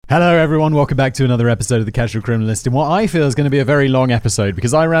Hello everyone, welcome back to another episode of The Casual Criminalist in what I feel is going to be a very long episode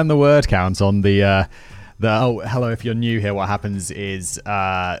because I ran the word count on hello, if you're new here, what happens is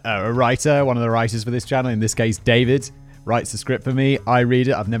a writer, one of the writers for this channel, in this case David, writes the script for me. I read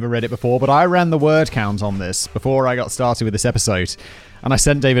it, I've never read it before, but I ran the word count on this before I got started with this episode. And I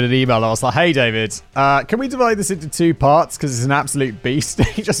sent David an email. I was like, hey, David, can we divide this into two parts? Because it's an absolute beast.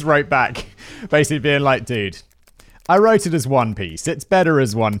 He just wrote back, basically being like, dude, I wrote it as one piece. It's better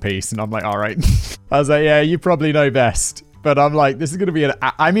as one piece. And I'm like, all right. I was like, yeah, you probably know best. But I'm like, this is going to be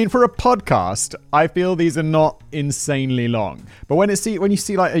for a podcast, I feel these are not insanely long. But when you see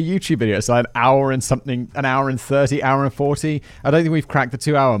like a YouTube video, it's like an hour and 30, hour and 40. I don't think we've cracked the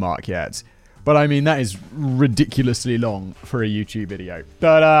 2-hour mark yet. But I mean, that is ridiculously long for a YouTube video.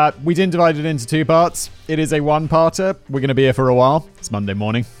 But we didn't divide it into two parts. It is a one-parter. We're going to be here for a while. It's Monday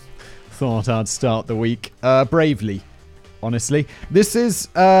morning. Thought I'd start the week bravely, honestly. This is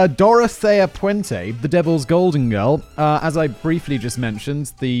Dorothea Puente, the Devil's Golden Girl. As I briefly just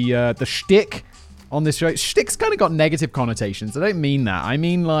mentioned, the shtick on this show, shtick's kind of got negative connotations. I don't mean that. I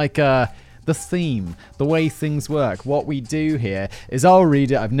mean like the theme, the way things work. What we do here is I'll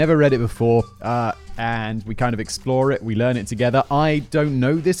read it. I've never read it before, and we kind of explore it. We learn it together. I don't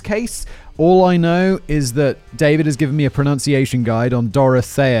know this case. All I know is that David has given me a pronunciation guide on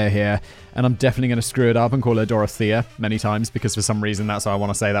Dorothea here, and I'm definitely going to screw it up and call her Dorothea many times because for some reason that's how I want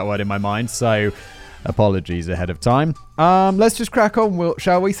to say that word in my mind. So apologies ahead of time. Let's just crack on,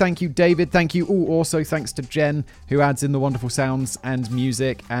 shall we? Thank you, David. Thank you. Also, thanks to Jen, who adds in the wonderful sounds and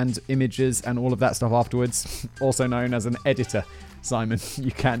music and images and all of that stuff afterwards. Also known as an editor. Simon,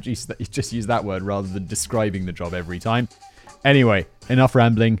 you can't just use that word rather than describing the job every time. Anyway, enough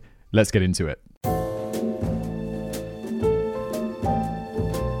rambling. Let's get into it.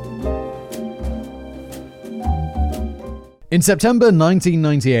 In September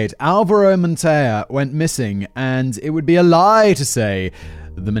 1998, Alvaro Montoya went missing, and it would be a lie to say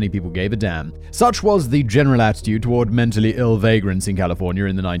that many people gave a damn. Such was the general attitude toward mentally ill vagrants in California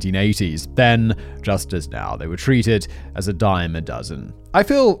in the 1980s. Then, just as now, they were treated as a dime a dozen. I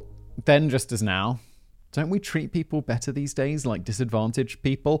feel, then just as now, don't we treat people better these days, like disadvantaged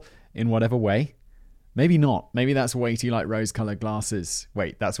people, in whatever way? Maybe not. Maybe that's weighty like rose-colored glasses.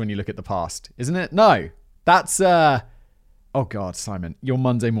 Wait, that's when you look at the past, isn't it? No, that's, oh God, Simon, your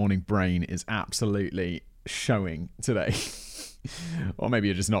Monday morning brain is absolutely showing today. Or maybe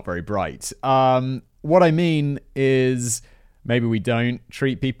you're just not very bright. What I mean is maybe we don't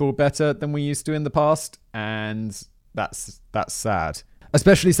treat people better than we used to in the past, and that's sad.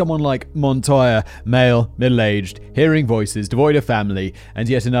 Especially someone like Montoya, male, middle-aged, hearing voices, devoid of family, and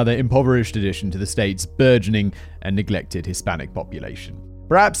yet another impoverished addition to the state's burgeoning and neglected Hispanic population.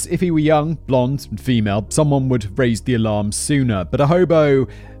 Perhaps if he were young, blonde, and female, someone would raise the alarm sooner, but a hobo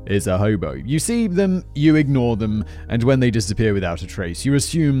is a hobo. You see them, you ignore them, and when they disappear without a trace, you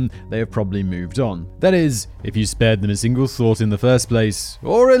assume they have probably moved on. That is, if you spared them a single thought in the first place,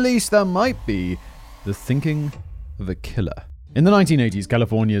 or at least that might be the thinking of a killer. In the 1980s,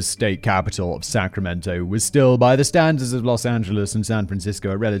 California's state capital of Sacramento was still, by the standards of Los Angeles and San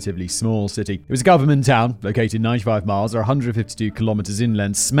Francisco, a relatively small city. It was a government town, located 95 miles or 152 kilometers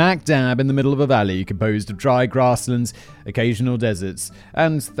inland, smack dab in the middle of a valley composed of dry grasslands, occasional deserts,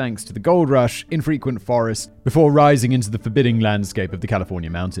 and, thanks to the gold rush, infrequent forest, before rising into the forbidding landscape of the California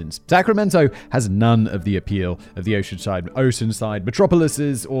mountains. Sacramento has none of the appeal of the oceanside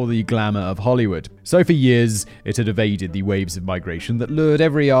metropolises or the glamour of Hollywood. So for years, it had evaded the waves of migration that lured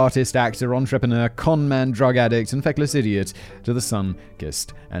every artist, actor, entrepreneur, conman, drug addict, and feckless idiot to the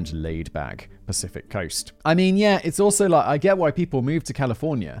sun-kissed and laid-back Pacific coast. I mean, yeah, it's also like, I get why people move to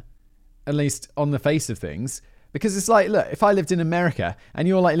California, at least on the face of things, because it's like, look, if I lived in America and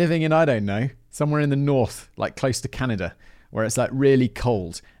you're like living in, I don't know, somewhere in the north, like close to Canada, where it's like really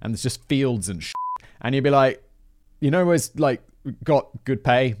cold and there's just fields and shit, and you'd be like, you know, where's like got good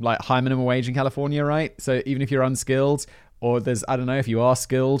pay, like high minimum wage in California, right? So even if you're unskilled, or there's, I don't know, if you are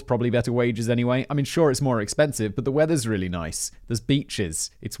skilled, probably better wages anyway. I mean, sure, it's more expensive, but the weather's really nice. There's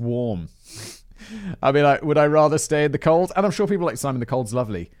beaches. It's warm. I'd be like, would I rather stay in the cold? And I'm sure people are like, Simon, the cold's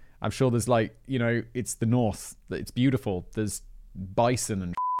lovely. I'm sure there's like, you know, it's the north. It's beautiful. There's bison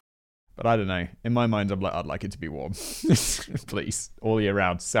and but I don't know. In my mind, I'm like, I'd like it to be warm. Please. All year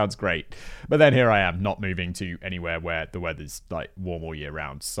round. Sounds great. But then here I am, not moving to anywhere where the weather's like warm all year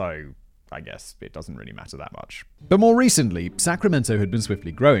round. So I guess it doesn't really matter that much. But more recently, Sacramento had been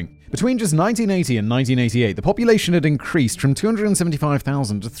swiftly growing. Between just 1980 and 1988, the population had increased from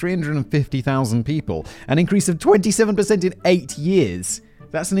 275,000 to 350,000 people, an increase of 27% in 8 years.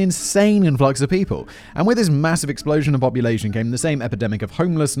 That's an insane influx of people. And with this massive explosion of population came the same epidemic of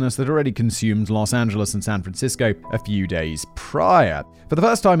homelessness that already consumed Los Angeles and San Francisco a few days prior. For the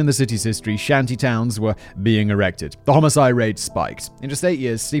first time in the city's history, shanty towns were being erected. The homicide rate spiked. In just 8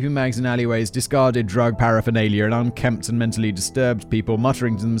 years, sleeping bags in alleyways, discarded drug paraphernalia, and unkempt and mentally disturbed people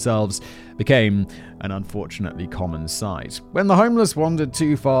muttering to themselves became an unfortunately common sight. When the homeless wandered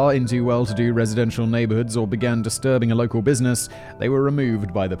too far into well-to-do residential neighborhoods or began disturbing a local business, they were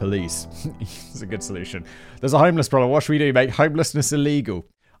removed by the police. It's a good solution. There's a homeless problem. What should we do? Make homelessness illegal.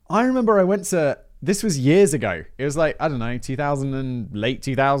 I remember I went to... This was years ago. It was like, I don't know, 2000 and late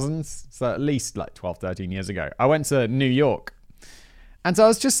 2000s. So at least like 12, 13 years ago. I went to New York. And so I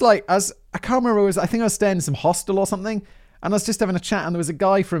was just like, I can't remember, I think I was staying in some hostel or something. And I was just having a chat and there was a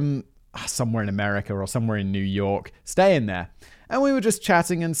guy from somewhere in America or somewhere in New York staying there. And we were just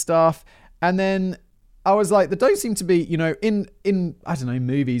chatting and stuff. And then I was like, there don't seem to be, in I don't know,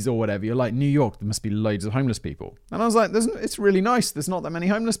 movies or whatever, you're like, New York, there must be loads of homeless people. And I was like, it's really nice. There's not that many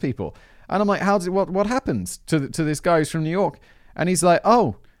homeless people. And I'm like, what happened to this guy who's from New York? And he's like,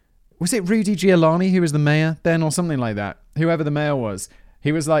 oh, was it Rudy Giuliani who was the mayor then or something like that? Whoever the mayor was.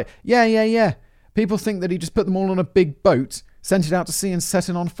 He was like, yeah. People think that he just put them all on a big boat, sent it out to sea and set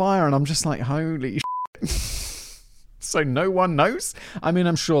it on fire. And I'm just like, holy shit. So no one knows? I mean,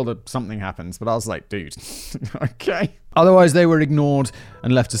 I'm sure that something happens, but I was like, dude, okay. Otherwise, they were ignored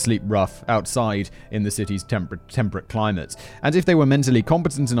and left to sleep rough outside in the city's temperate climate. And if they were mentally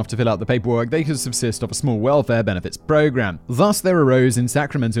competent enough to fill out the paperwork, they could subsist off a small welfare benefits program. Thus, there arose in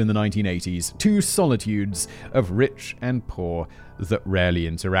Sacramento in the 1980s two solitudes of rich and poor that rarely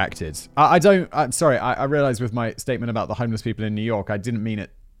interacted. I'm sorry, I realized with my statement about the homeless people in New York, I didn't mean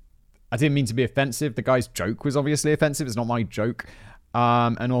to be offensive. The guy's joke was obviously offensive. It's not my joke.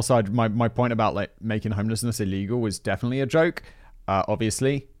 And also my point about like making homelessness illegal was definitely a joke.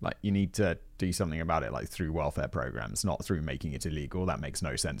 Obviously, like you need to do something about it, like through welfare programs, not through making it illegal. That makes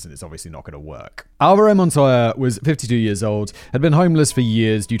no sense, and it's obviously not going to work. Alvaro Montoya was 52 years old, had been homeless for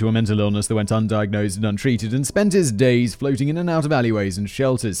years due to a mental illness that went undiagnosed and untreated, and spent his days floating in and out of alleyways and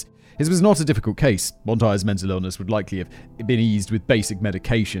shelters. His was not a difficult case. Montoya's mental illness would likely have been eased with basic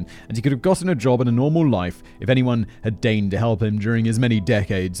medication, and he could have gotten a job and a normal life if anyone had deigned to help him during his many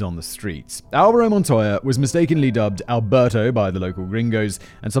decades on the streets. Alvaro Montoya was mistakenly dubbed Alberto by the local gringos,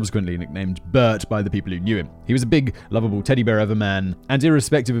 and subsequently nicknamed Bert by the people who knew him. He was a big, lovable teddy bear of a man, and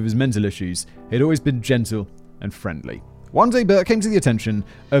irrespective of his mental issues, he had always been gentle and friendly. One day, Bert came to the attention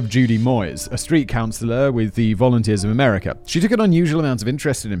of Judy Moyes, a street counsellor with the Volunteers of America. She took an unusual amount of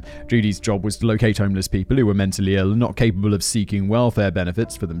interest in him. Judy's job was to locate homeless people who were mentally ill and not capable of seeking welfare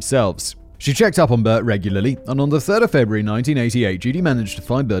benefits for themselves. She checked up on Bert regularly, and on the 3rd of February 1988, Judy managed to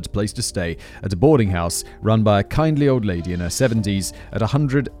find Bert a place to stay at a boarding house run by a kindly old lady in her 70s at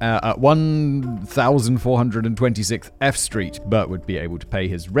 1426th F Street. Bert would be able to pay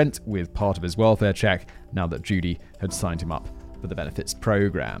his rent with part of his welfare check now that Judy had signed him up for the benefits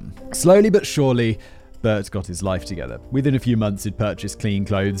program. Slowly but surely, Bert got his life together. Within a few months, he'd purchased clean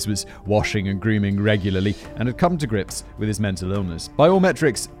clothes, was washing and grooming regularly, and had come to grips with his mental illness. By all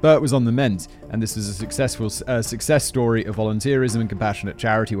metrics, Bert was on the mend, and this was a success story of volunteerism and compassionate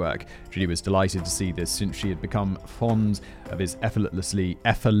charity work. Judy was delighted to see this, since she had become fond of his effortlessly,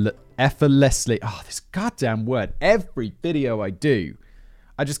 this goddamn word, every video I do,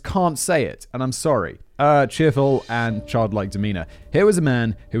 I just can't say it, and I'm sorry. Cheerful and childlike demeanor. Here was a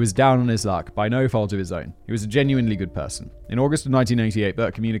man who was down on his luck by no fault of his own. He was a genuinely good person. In August of 1988,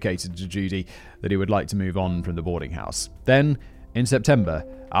 Bert communicated to Judy that he would like to move on from the boarding house. Then, in September,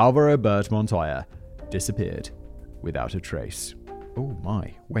 Alvaro Bert Montoya disappeared without a trace. Oh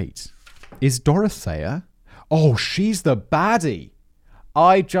my, wait. Is Dorothea? Oh, she's the baddie.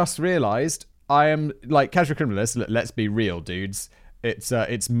 I just realized I am, like, casual criminalist, let's be real, dudes.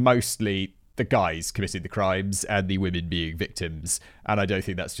 It's mostly the guys committing the crimes and the women being victims. And I don't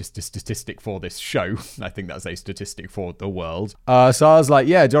think that's just a statistic for this show. I think that's a statistic for the world. So I was like,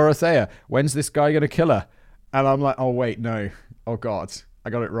 yeah, Dorothea, when's this guy going to kill her? And I'm like, oh, wait, no. Oh, God, I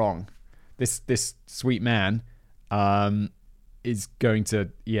got it wrong. This sweet man is going to,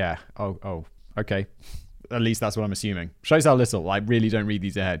 yeah. Oh, okay. At least that's what I'm assuming. Shows how little. I really don't read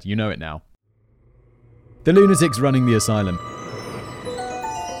these ahead. You know it now. The lunatics running the asylum.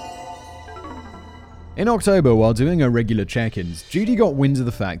 In October, while doing her regular check-ins, Judy got wind of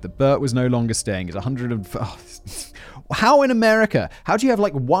the fact that Bert was no longer staying at 100 and... How in America? How do you have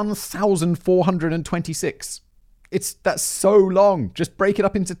like 1,426? That's so long. Just break it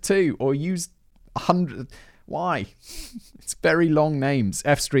up into 2 or use 100. Why? It's very long names.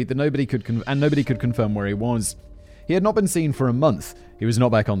 F Street that nobody could confirm where he was. He had not been seen for a month. He was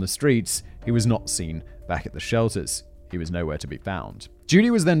not back on the streets. He was not seen back at the shelters. He was nowhere to be found. Judy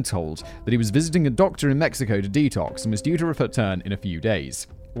was then told that he was visiting a doctor in Mexico to detox and was due to return in a few days.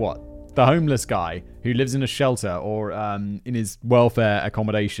 What? The homeless guy who lives in a shelter or in his welfare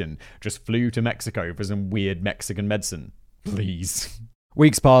accommodation just flew to Mexico for some weird Mexican medicine. Please.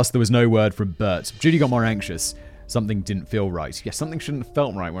 Weeks passed, there was no word from Bert. Judy got more anxious. Something didn't feel right. Yeah, something shouldn't have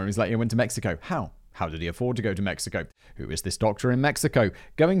felt right when he was like, he went to Mexico. How? How did he afford to go to Mexico? Who is this doctor in Mexico?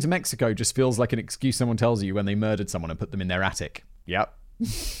 Going to Mexico just feels like an excuse someone tells you when they murdered someone and put them in their attic. Yep.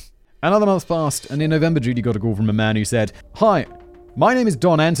 Another month passed, and in November, Judy got a call from a man who said, "Hi, my name is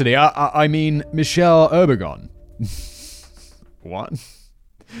Don Anthony. I mean, Michelle Erbegon." What?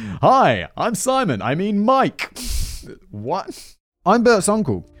 "Hi, I'm Simon. I mean, Mike." What? "I'm Bert's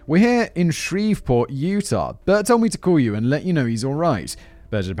uncle. We're here in Shreveport, Utah. Bert told me to call you and let you know he's all right."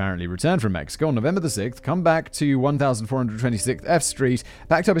 Bert had apparently returned from Mexico on November the 6th, come back to 1426th F Street,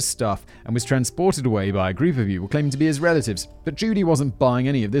 packed up his stuff, and was transported away by a group of people claiming to be his relatives. But Judy wasn't buying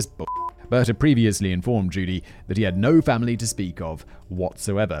any of this bull. Bert had previously informed Judy that he had no family to speak of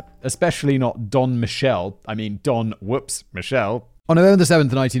whatsoever, especially not Don Michelle. On November the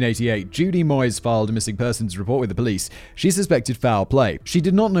 7th, 1988, Judy Moyes filed a missing persons report with the police. She suspected foul play. She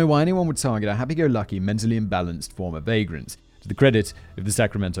did not know why anyone would target a happy-go-lucky, mentally imbalanced former vagrant. To the credit of the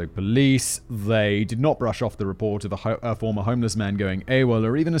Sacramento police, they did not brush off the report of a former homeless man going AWOL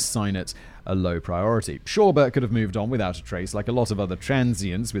or even assign it a low priority. Sure, Bert could have moved on without a trace like a lot of other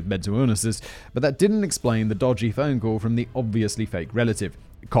transients with mental illnesses, but that didn't explain the dodgy phone call from the obviously fake relative.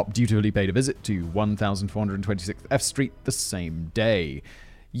 The cop dutifully paid a visit to 1426th F Street the same day.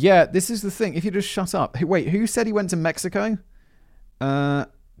 Yeah, this is the thing. If you just shut up. Hey, wait, who said he went to Mexico?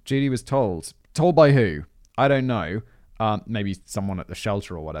 Judy was told. Told by who? I don't know. Maybe someone at the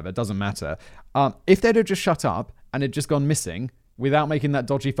shelter or whatever. It doesn't matter. If they'd have just shut up and had just gone missing without making that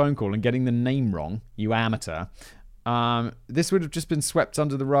dodgy phone call and getting the name wrong, you amateur, this would have just been swept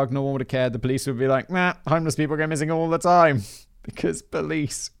under the rug. No one would have cared. The police would be like, nah, homeless people go missing all the time. Because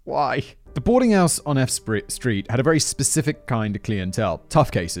police, why? The boarding house on F Street had a very specific kind of clientele.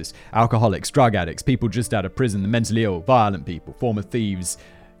 Tough cases, alcoholics, drug addicts, people just out of prison, the mentally ill, violent people, former thieves,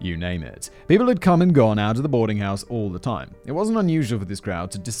 you name it. People had come and gone out of the boarding house all the time. It wasn't unusual for this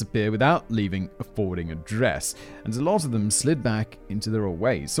crowd to disappear without leaving a forwarding address, and a lot of them slid back into their old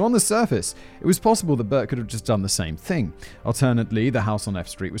ways. So on the surface, it was possible that Bert could have just done the same thing. Alternately, the house on F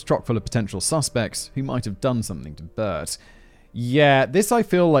Street was chock full of potential suspects who might have done something to Bert. Yeah, this I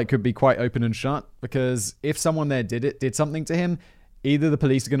feel like could be quite open and shut, because if someone there did something to him, either the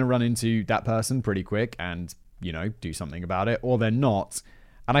police are going to run into that person pretty quick and, do something about it, or they're not.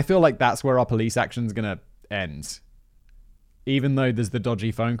 And I feel like that's where our police action's going to end. Even though there's the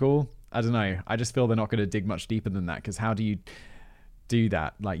dodgy phone call, I don't know. I just feel they're not going to dig much deeper than that, because how do you do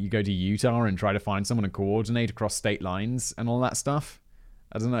that? Like, you go to Utah and try to find someone to coordinate across state lines and all that stuff?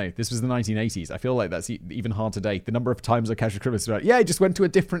 I don't know. This was the 1980s. I feel like that's even hard today. The number of times I catch a criminal like, yeah, I just went to a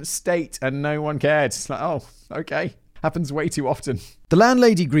different state and no one cared. It's like, oh, okay. Happens way too often. The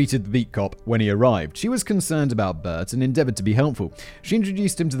landlady greeted the beat cop when he arrived. She was concerned about Bert and endeavored to be helpful. She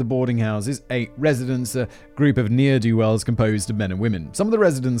introduced him to the boarding house's 8 residents, a group of ne'er-do-wells composed of men and women. Some of the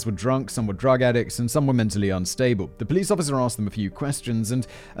residents were drunk, some were drug addicts, and some were mentally unstable. The police officer asked them a few questions, and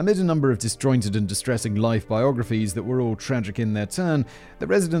amid a number of disjointed and distressing life biographies that were all tragic in their turn, the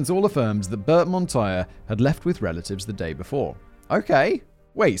residents all affirmed that Bert Montoya had left with relatives the day before. Okay.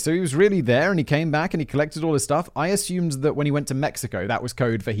 Wait, so he was really there and he came back and he collected all his stuff? I assumed that when he went to Mexico, that was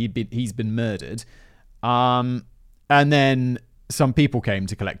code for he's been murdered. And then some people came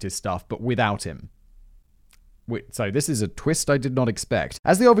to collect his stuff, but without him. So this is a twist I did not expect.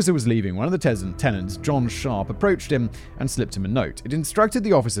 As the officer was leaving, one of the tenants, John Sharp, approached him and slipped him a note. It instructed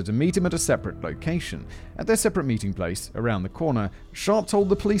the officer to meet him at a separate location. At their separate meeting place, around the corner, Sharp told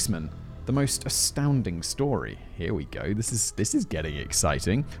the policeman the most astounding story. Here we go. This is getting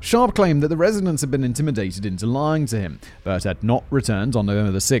exciting. Sharp claimed that the residents had been intimidated into lying to him. Bert had not returned on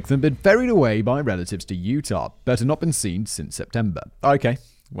November the 6th and been ferried away by relatives to Utah. Bert had not been seen since September. Okay,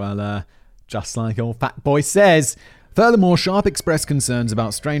 well, just like old Fat Boy says. Furthermore, Sharp expressed concerns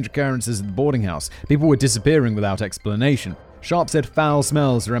about strange occurrences at the boarding house. People were disappearing without explanation. Sharp said foul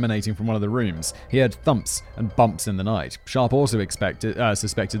smells were emanating from one of the rooms. He heard thumps and bumps in the night. Sharp also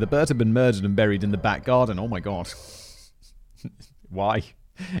suspected that Bert had been murdered and buried in the back garden. Oh my god. Why?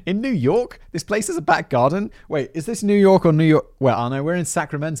 In New York? This place has a back garden? Wait, is this New York or New York? Well, I know we're in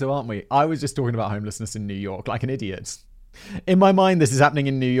Sacramento, aren't we? I was just talking about homelessness in New York, like an idiot. In my mind, this is happening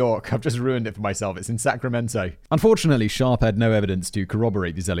in New York. I've just ruined it for myself. It's in Sacramento. Unfortunately, Sharp had no evidence to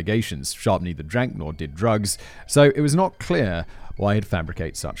corroborate these allegations. Sharp neither drank nor did drugs, so it was not clear why he'd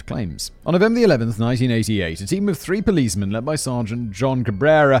fabricate such claims. On November the 11th, 1988, a team of 3 policemen led by Sergeant John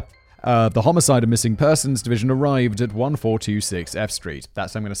Cabrera, the Homicide and Missing Persons Division, arrived at 1426 F Street.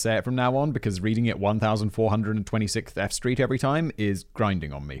 That's how I'm going to say it from now on, because reading it 1426th F Street every time is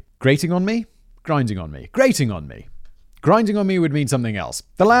grinding on me. Grating on me? Grinding on me. Grating on me. Grinding on me would mean something else.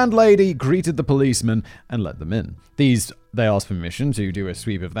 The landlady greeted the policemen and let them in. They asked permission to do a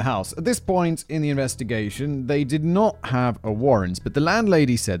sweep of the house. At this point in the investigation, they did not have a warrant, but the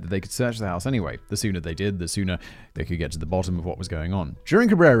landlady said that they could search the house anyway. The sooner they did, the sooner they could get to the bottom of what was going on. During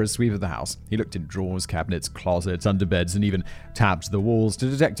Cabrera's sweep of the house, he looked in drawers, cabinets, closets, under beds, and even tapped the walls to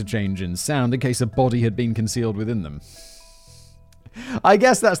detect a change in sound in case a body had been concealed within them. I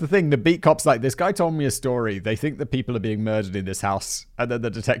guess that's the thing. The beat cops like, this guy told me a story. They think that people are being murdered in this house. And then the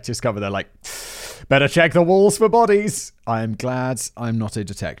detectives cover, they're like, better check the walls for bodies. I'm glad I'm not a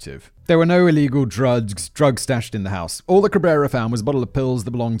detective. There were no illegal drugs stashed in the house. All that Cabrera found was a bottle of pills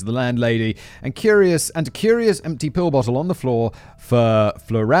that belonged to the landlady and a curious empty pill bottle on the floor for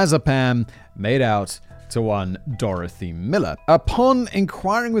flurazepam made out to one Dorothy Miller. Upon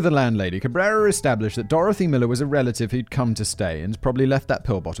inquiring with the landlady, Cabrera established that Dorothy Miller was a relative who'd come to stay and probably left that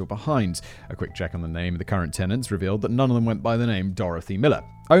pill bottle behind. A quick check on the name of the current tenants revealed that none of them went by the name Dorothy Miller.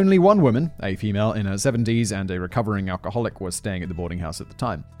 Only one woman, a female in her 70s and a recovering alcoholic, was staying at the boarding house at the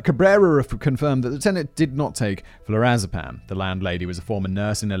time. Cabrera confirmed that the tenant did not take flurazepam. The landlady was a former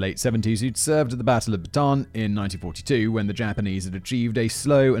nurse in her late 70s who'd served at the Battle of Bataan in 1942 when the Japanese had achieved a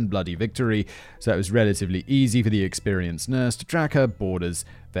slow and bloody victory, so it was relatively easy for the experienced nurse to track her boarders'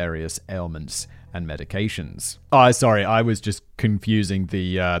 various ailments and medications. Oh, sorry, I was just confusing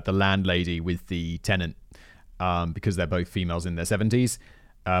the landlady with the tenant because they're both females in their 70s.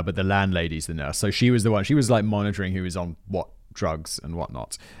 But the landlady's the nurse. So she was the one. She was like monitoring who was on what drugs and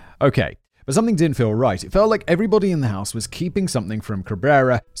whatnot. Okay. But something didn't feel right. It felt like everybody in the house was keeping something from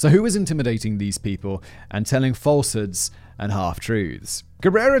Cabrera. So who was intimidating these people and telling falsehoods and half-truths?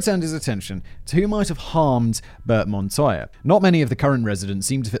 Cabrera turned his attention to who might have harmed Bert Montoya. Not many of the current residents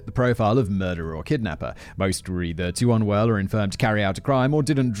seemed to fit the profile of murderer or kidnapper. Most were either too unwell or infirm to carry out a crime, or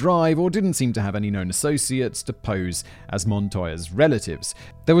didn't drive, or didn't seem to have any known associates to pose as Montoya's relatives.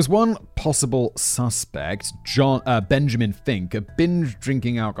 There was one possible suspect, Benjamin Fink, a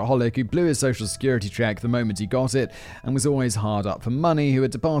binge-drinking alcoholic who blew his social security check the moment he got it and was always hard up for money, who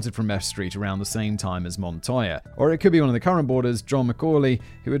had departed from F Street around the same time as Montoya. Or it could be one of the current boarders, John McCauley,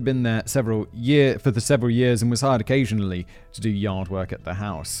 who had been there several years and was hired occasionally to do yard work at the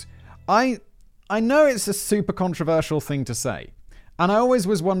house. I know it's a super controversial thing to say, and I always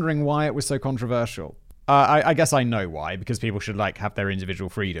was wondering why it was so controversial. I guess I know why, because people should have their individual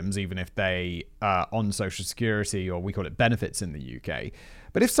freedoms, even if they are on social security, or we call it benefits in the UK.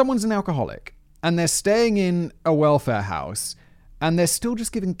 But if someone's an alcoholic and they're staying in a welfare house and they're still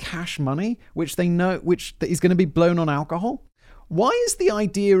just giving cash money, which they know which is going to be blown on alcohol, why is the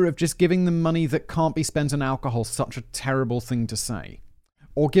idea of just giving them money that can't be spent on alcohol such a terrible thing to say?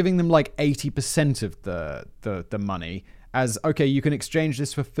 Or giving them 80% of the money as, okay, you can exchange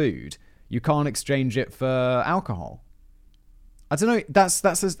this for food. You can't exchange it for alcohol. I don't know. That's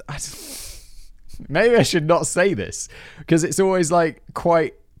maybe I should not say this, because it's always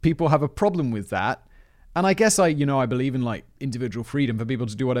people have a problem with that. And I guess I believe in individual freedom for people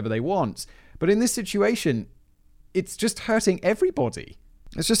to do whatever they want. But in this situation, it's just hurting everybody.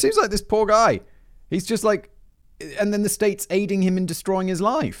 It just seems like this poor guy. He's just and then the state's aiding him in destroying his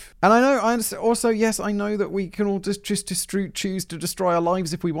life. And I know that we can all just choose to destroy our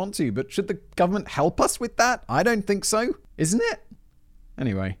lives if we want to, but should the government help us with that? I don't think so. Isn't it?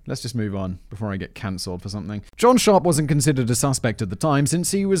 Anyway, let's just move on before I get cancelled for something. John Sharp wasn't considered a suspect at the time,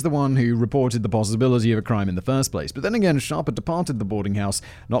 since he was the one who reported the possibility of a crime in the first place. But then again, Sharp had departed the boarding house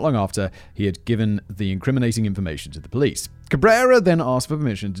not long after he had given the incriminating information to the police. Cabrera then asked for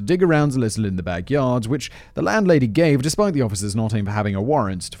permission to dig around a little in the backyard, which the landlady gave, despite the officers not having a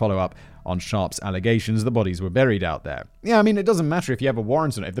warrant to follow up on Sharp's allegations the bodies were buried out there. Yeah, I mean, it doesn't matter if you have a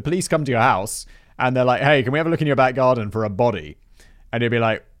warrant on it. If the police come to your house and they're like, hey, can we have a look in your back garden for a body? And you'd be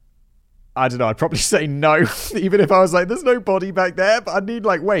like, I don't know, I'd probably say no, even if I was like, there's no body back there, but I'd need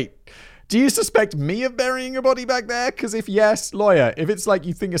wait, do you suspect me of burying a body back there? Because if yes, lawyer, if it's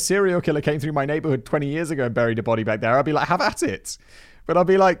you think a serial killer came through my neighborhood 20 years ago and buried a body back there, I'd be like, have at it. But I'd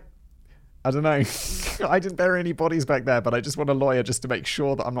be like, I don't know, I didn't bury any bodies back there, but I just want a lawyer just to make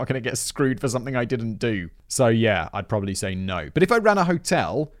sure that I'm not going to get screwed for something I didn't do. So yeah, I'd probably say no. But if I ran a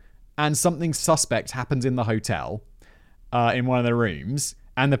hotel and something suspect happened in the hotel, in one of the rooms,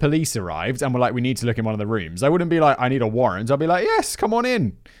 and the police arrived and were like, we need to look in one of the rooms, I wouldn't be like, I need a warrant. I'd be like, yes, come on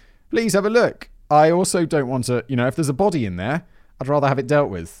in. Please have a look. I also don't want to, if there's a body in there, I'd rather have it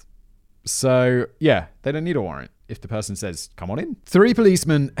dealt with. So, yeah, they don't need a warrant if the person says, come on in. 3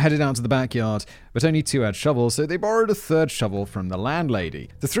 policemen headed out to the backyard, but only 2 had shovels, so they borrowed a 3rd shovel from the landlady.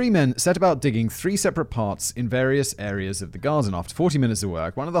 The 3 men set about digging 3 separate parts in various areas of the garden. After 40 minutes of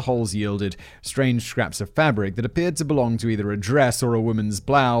work, one of the holes yielded strange scraps of fabric that appeared to belong to either a dress or a woman's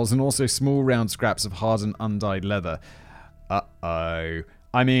blouse, and also small round scraps of hardened undyed leather. Uh-oh.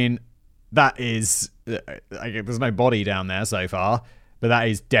 I mean, that is... there's no body down there so far, but that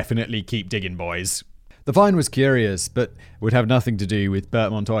is definitely keep digging, boys. The find was curious, but would have nothing to do with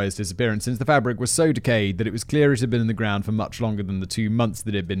Bert Montoya's disappearance, since the fabric was so decayed that it was clear it had been in the ground for much longer than the 2 months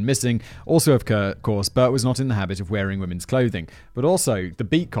that it had been missing. Also, of course, Bert was not in the habit of wearing women's clothing. But also, the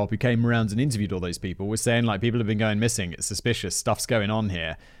beat cop who came around and interviewed all those people was saying, like, people have been going missing, it's suspicious, stuff's going on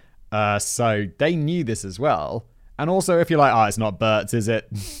here. So they knew this as well. And also, if you're like, it's not Bert's, is it?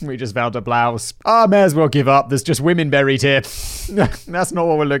 We just found a blouse. May as well give up. There's just women buried here. That's not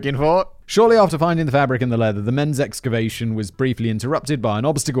what we're looking for. Shortly after finding the fabric and the leather, the men's excavation was briefly interrupted by an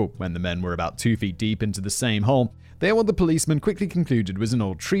obstacle when the men were about 2 feet deep into the same hole. There, what the policeman quickly concluded was an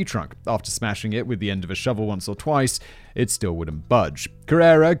old tree trunk. After smashing it with the end of a shovel once or twice, it still wouldn't budge.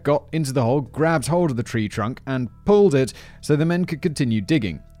 Carrera got into the hole, grabbed hold of the tree trunk, and pulled it so the men could continue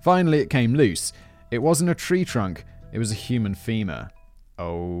digging. Finally, it came loose. It wasn't a tree trunk, it was a human femur.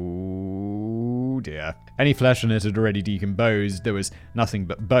 Oh dear. Any flesh on it had already decomposed. There was nothing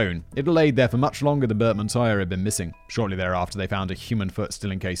but bone. It had laid there for much longer than Bert Montoya had been missing. Shortly thereafter, they found a human foot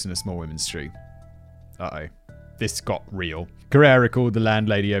still encased in a small women's shoe. Uh-oh. This got real. Carrera called the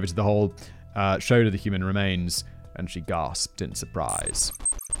landlady over to the hole, showed her the human remains, and she gasped in surprise.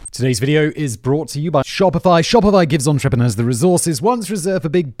 Today's video is brought to you by Shopify. Shopify gives entrepreneurs the resources once reserved for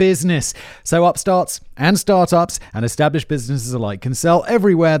big business. So upstarts and startups and established businesses alike can sell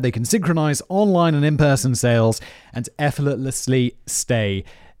everywhere. They can synchronize online and in-person sales and effortlessly stay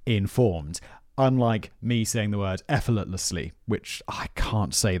informed. Unlike me saying the word effortlessly, which I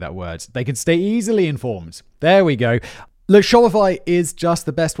can't say that word. They can stay easily informed. There we go. Look, Shopify is just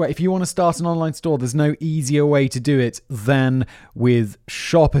the best way. If you want to start an online store, there's no easier way to do it than with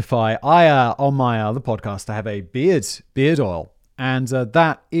Shopify. On my other podcast, I have a beard oil. And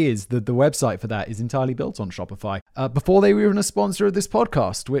that is, the website for that is entirely built on Shopify. Before they were even a sponsor of this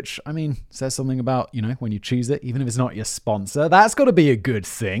podcast, which, I mean, says something about, when you choose it, even if it's not your sponsor, that's got to be a good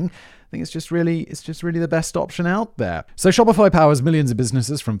thing. I think it's just really the best option out there. So Shopify powers millions of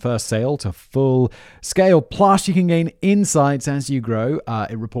businesses from first sale to full scale. Plus, you can gain insights as you grow.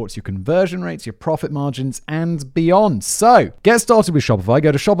 It reports your conversion rates, your profit margins, and beyond. So get started with Shopify.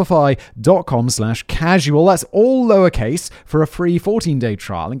 Go to shopify.com/casual. That's all lowercase for a free 14-day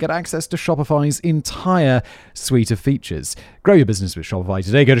trial and get access to Shopify's entire suite of features. Grow your business with Shopify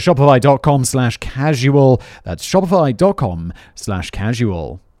today. Go to shopify.com/casual. That's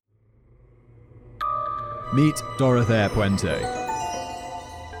shopify.com/casual. Meet Dorothea Puente.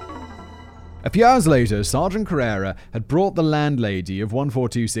 A few hours later, Sergeant Carrera had brought the landlady of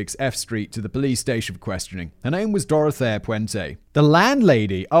 1426 F Street to the police station for questioning. Her name was Dorothea Puente. The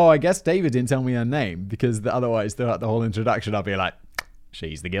landlady? Oh, I guess David didn't tell me her name, because otherwise throughout the whole introduction I'll be like,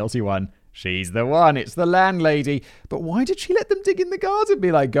 she's the guilty one. She's the one. It's the landlady. But why did she let them dig in the garden?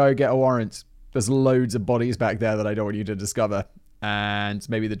 Be like, go get a warrant. There's loads of bodies back there that I don't want you to discover. And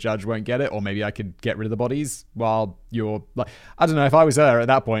maybe the judge won't get it, or maybe I could get rid of the bodies while you're like, I don't know, if I was her at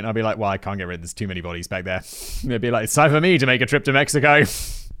that point, I'd be like, well, I can't get rid of, there's too many bodies back there. It'd be like, it's time for me to make a trip to Mexico.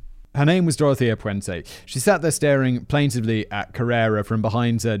 Her name was Dorothea Puente. She sat there staring plaintively at Carrera from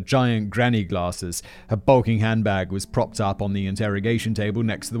behind her giant granny glasses. Her bulking handbag was propped up on the interrogation table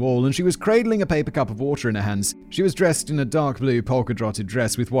next to the wall, and she was cradling a paper cup of water in her hands. She was dressed in a dark blue polka-dotted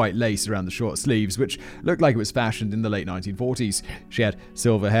dress with white lace around the short sleeves, which looked like it was fashioned in the late 1940s. She had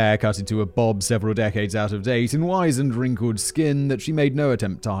silver hair cut into a bob several decades out of date, and wizened, wrinkled skin that she made no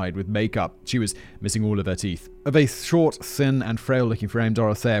attempt to hide with makeup. She was missing all of her teeth. Of a short, thin, and frail-looking frame,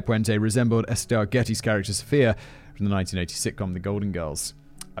 Dorothea Puente resembled Esther Getty's character Sophia from the 1980s sitcom The Golden Girls.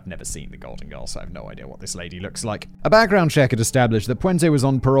 I've never seen The Golden Girls, so I have no idea what this lady looks like. A background check had established that Puente was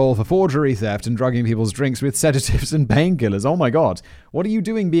on parole for forgery, theft, and drugging people's drinks with sedatives and painkillers. Oh my god. What are you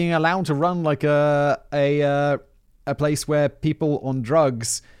doing being allowed to run like a place where people on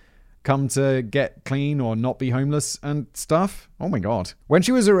drugs come to get clean or not be homeless and stuff? Oh my god. When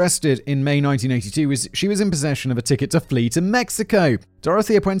she was arrested in May 1982, she was in possession of a ticket to flee to Mexico.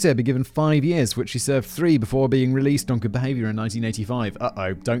 Dorothea Puente had been given 5 years, for which she served 3 before being released on good behavior in 1985.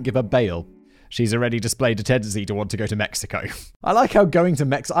 Uh-oh, don't give her bail. She's already displayed a tendency to want to go to Mexico. I like how going to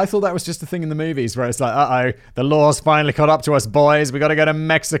Mexico, I thought that was just a thing in the movies where it's like, uh-oh, the law's finally caught up to us, boys. We gotta go to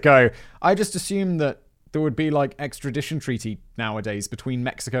Mexico. I just assumed that there would be like extradition treaty nowadays between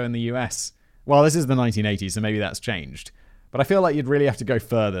Mexico and the US. Well, this is the 1980s, so maybe that's changed. But I feel like you'd really have to go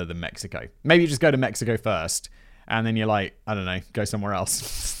further than Mexico. Maybe you just go to Mexico first, and then you're like, I don't know, go somewhere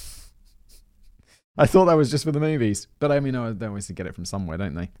else. I thought that was just for the movies. But I mean, they always get it from somewhere,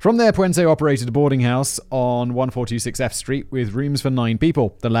 don't they? From there, Puente operated a boarding house on 1426 F Street with rooms for 9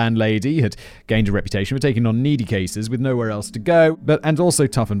 people. The landlady had gained a reputation for taking on needy cases with nowhere else to go, and also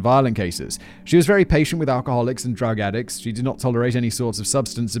tough and violent cases. She was very patient with alcoholics and drug addicts. She did not tolerate any sorts of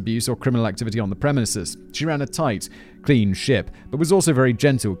substance abuse or criminal activity on the premises. She ran a tight, clean ship, but was also very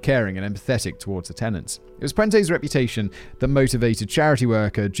gentle, caring, and empathetic towards the tenants. It was Puente's reputation that motivated charity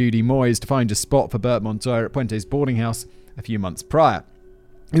worker Judy Moyes to find a spot for Bert Montoya at Puente's boarding house a few months prior.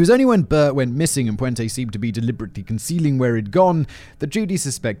 It was only when Bert went missing and Puente seemed to be deliberately concealing where he'd gone that Judy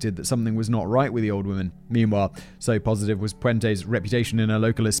suspected that something was not right with the old woman. Meanwhile, so positive was Puente's reputation in her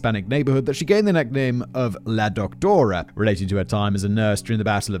local Hispanic neighborhood that she gained the nickname of La Doctora, relating to her time as a nurse during the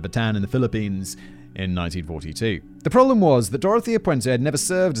Battle of Bataan in the Philippines in 1942. The problem was that Dorothea Puente had never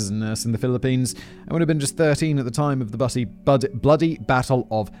served as a nurse in the Philippines and would have been just 13 at the time of the bloody Battle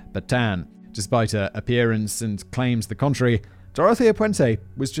of Bataan. Despite her appearance and claims to the contrary, Dorothea Puente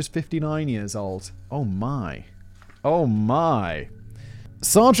was just 59 years old. Oh my. Oh my.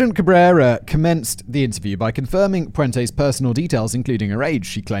 Sergeant Cabrera commenced the interview by confirming Puente's personal details, including her age.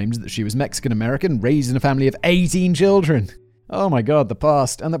 She claimed that she was Mexican-American, raised in a family of 18 children. Oh my god, the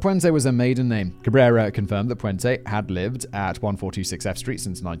past. And that Puente was her maiden name. Cabrera confirmed that Puente had lived at 1426 F Street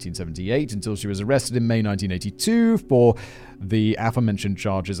since 1978 until she was arrested in May 1982 for the aforementioned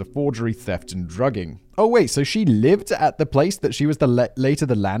charges of forgery, theft, and drugging. Oh wait, so she lived at the place that she was later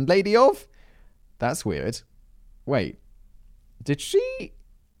the landlady of? That's weird. Wait, did she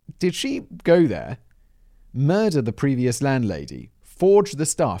go there, murder the previous landlady, forge the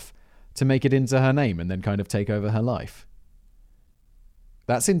stuff to make it into her name, and then kind of take over her life?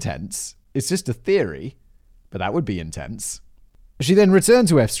 That's intense. It's just a theory, but that would be intense. She then returned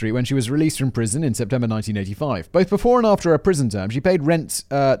to F Street when she was released from prison in September 1985. Both before and after her prison term, she paid rent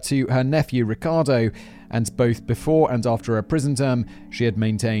to her nephew Ricardo, and both before and after her prison term, she had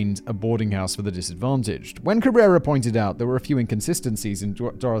maintained a boarding house for the disadvantaged. When Cabrera pointed out there were a few inconsistencies in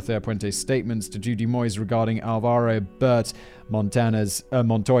Dorothea Puente's statements to Judy Moyes regarding Alvaro Bert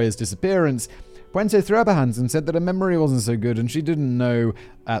Montoya's disappearance, Puente threw up her hands and said that her memory wasn't so good and she didn't know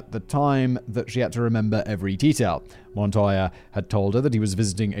at the time that she had to remember every detail. Montoya had told her that he was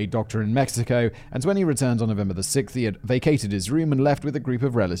visiting a doctor in Mexico, and when he returned on November the 6th, he had vacated his room and left with a group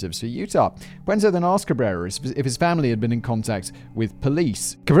of relatives for Utah. Puente then asked Cabrera if his family had been in contact with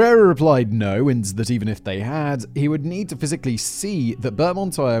police. Cabrera replied no, and that even if they had, he would need to physically see that Bert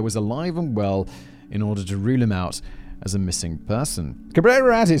Montoya was alive and well in order to rule him out as a missing person.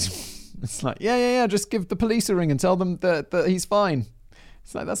 Cabrera added, it's like, yeah, just give the police a ring and tell them that he's fine.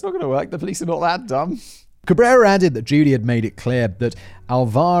 It's like, that's not going to work. The police are not that dumb. Cabrera added that Judy had made it clear that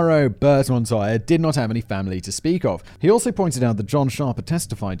Alvaro Bert Montoya did not have any family to speak of. He also pointed out that John Sharp had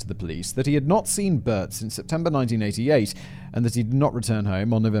testified to the police that he had not seen Bert since September 1988 and that he did not return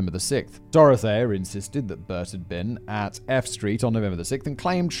home on November the 6th. Dorothea insisted that Bert had been at F Street on November the 6th and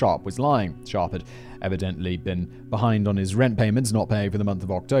claimed Sharp was lying. Sharp had evidently been behind on his rent payments, not paying for the month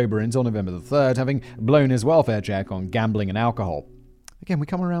of October until November the 3rd, having blown his welfare check on gambling and alcohol. Again, we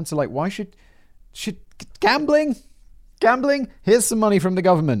come around to like, why should gambling? Here's some money from the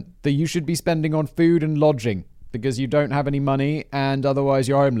government that you should be spending on food and lodging because you don't have any money and otherwise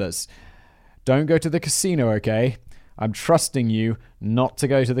you're homeless. Don't go to the casino, okay? I'm trusting you not to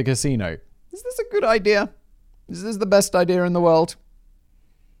go to the casino. Is this a good idea? Is this the best idea in the world?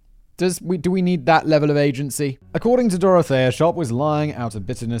 Do we need that level of agency? According to Dorothea, Sharp was lying out of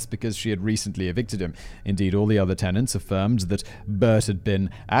bitterness because she had recently evicted him. Indeed, all the other tenants affirmed that Bert had been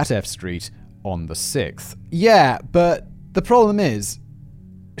at F Street on the 6th. Yeah, but the problem is,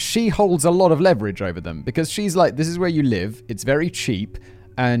 she holds a lot of leverage over them because she's like, this is where you live, it's very cheap,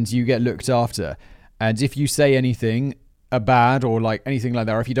 and you get looked after. And if you say anything bad or like anything like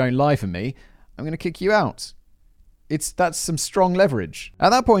that, or if you don't lie for me, I'm going to kick you out. That's some strong leverage.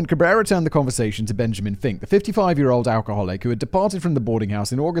 At that point, Cabrera turned the conversation to Benjamin Fink, the 55-year-old alcoholic who had departed from the boarding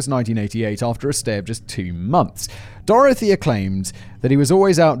house in August 1988 after a stay of just 2 months. Dorothea claimed that he was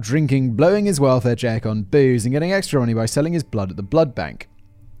always out drinking, blowing his welfare check on booze, and getting extra money by selling his blood at the blood bank.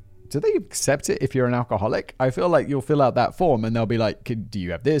 Do they accept it if you're an alcoholic? I feel like you'll fill out that form and they'll be like, do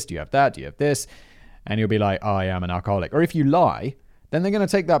you have this? Do you have that? Do you have this? And you'll be like, oh, I am an alcoholic. Or if you lie, then they're going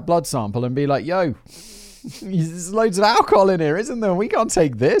to take that blood sample and be like, yo, there's loads of alcohol in here, isn't there? We can't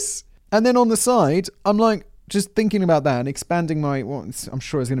take this. And then on the side, I'm like, just thinking about that and expanding I'm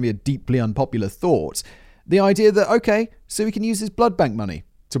sure it's going to be a deeply unpopular thought. The idea that, okay, so he can use his blood bank money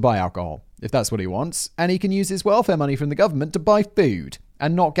to buy alcohol, if that's what he wants, and he can use his welfare money from the government to buy food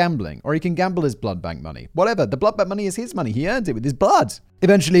and not gambling, or he can gamble his blood bank money. Whatever, the blood bank money is his money. He earned it with his blood.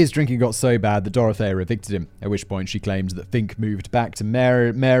 Eventually, his drinking got so bad that Dorothea evicted him, at which point she claimed that Fink moved back to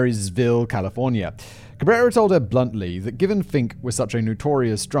Marysville, California. Cabrera told her bluntly that given Fink was such a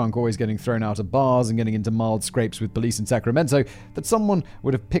notorious drunk, always getting thrown out of bars and getting into mild scrapes with police in Sacramento, that someone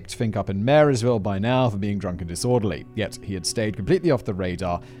would have picked Fink up in Marysville by now for being drunk and disorderly. Yet he had stayed completely off the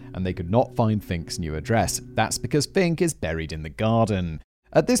radar, and they could not find Fink's new address. That's because Fink is buried in the garden.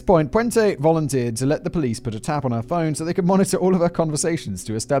 At this point, Puente volunteered to let the police put a tap on her phone so they could monitor all of her conversations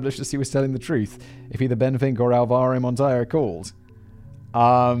to establish that she was telling the truth if either Ben Fink or Alvaro Montoya called.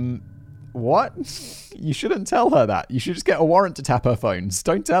 What? You shouldn't tell her that. You should just get a warrant to tap her phones.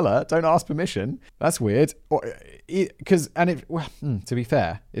 Don't tell her. Don't ask permission. That's weird. To be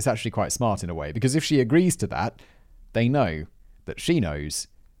fair, it's actually quite smart in a way, because if she agrees to that, they know that she knows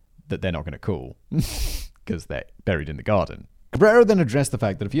that they're not going to call because they're buried in the garden. Cabrera then addressed the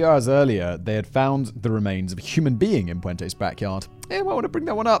fact that a few hours earlier, they had found the remains of a human being in Puente's backyard. I want to bring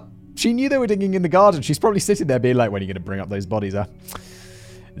that one up. She knew they were digging in the garden. She's probably sitting there being like, when are you going to bring up those bodies, huh?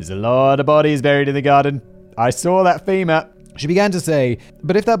 There's a lot of bodies buried in the garden. I saw that femur. She began to say,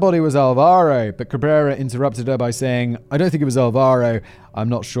 but if that body was Alvaro, but Cabrera interrupted her by saying, I don't think it was Alvaro. I'm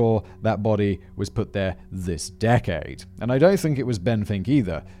not sure that body was put there this decade. And I don't think it was Ben Fink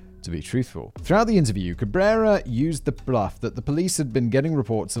either, to be truthful. Throughout the interview, Cabrera used the bluff that the police had been getting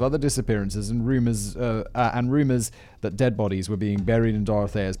reports of other disappearances and rumors that dead bodies were being buried in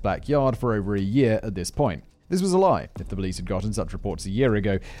Dorothea's backyard for over a year at this point. This was a lie. If the police had gotten such reports a year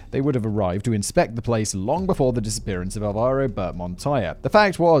ago, they would have arrived to inspect the place long before the disappearance of Alvaro Bert Montoya. The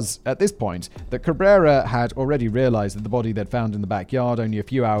fact was, at this point, that Cabrera had already realized that the body they'd found in the backyard only a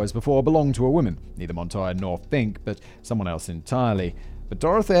few hours before belonged to a woman, neither Montoya nor Fink, but someone else entirely. But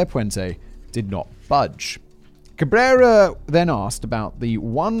Dorothea Puente did not budge. Cabrera then asked about the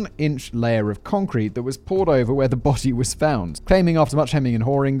 1-inch layer of concrete that was poured over where the body was found, claiming after much hemming and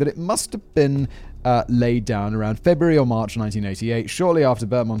hawing that it must have been laid down around February or March 1988, shortly after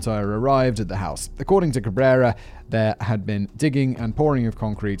Bert Montoya arrived at the house. According to Cabrera, there had been digging and pouring of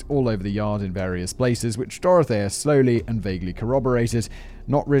concrete all over the yard in various places, which Dorothea slowly and vaguely corroborated,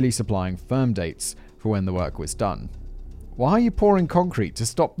 not really supplying firm dates for when the work was done. Why are you pouring concrete to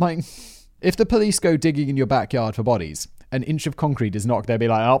stop, if the police go digging in your backyard for bodies, an inch of concrete is knocked, they'll be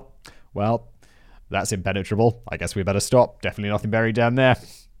like, oh, well, that's impenetrable. I guess we better stop. Definitely nothing buried down there.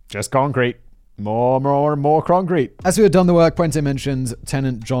 Just concrete. More concrete. As we had done the work, Puente mentions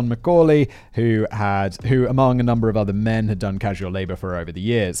tenant John McCauley, who among a number of other men had done casual labor for over the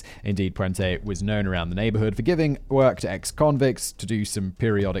years. Indeed, Puente was known around the neighborhood for giving work to ex-convicts to do some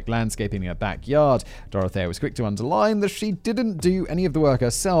periodic landscaping in her backyard. Dorothea was quick to underline that she didn't do any of the work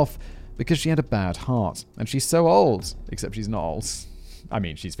herself because she had a bad heart. And she's so old, except she's not old. I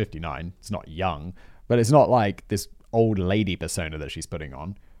mean, she's 59. It's not young, but it's not like this old lady persona that she's putting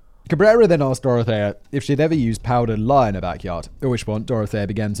on. Cabrera then asked Dorothea if she'd ever used powdered lye in her backyard, at which point Dorothea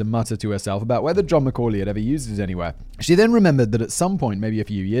began to mutter to herself about whether John McCauley had ever used it anywhere. She then remembered that at some point, maybe a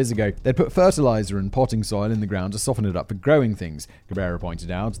few years ago, they'd put fertilizer and potting soil in the ground to soften it up for growing things. Cabrera pointed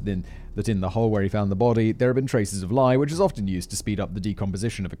out then that in the hole where he found the body, there had been traces of lye, which is often used to speed up the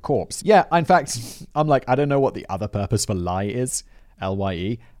decomposition of a corpse. Yeah, in fact, I'm like, I don't know what the other purpose for lye is,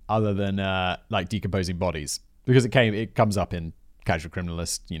 L-Y-E, other than decomposing bodies, because it comes up in Casual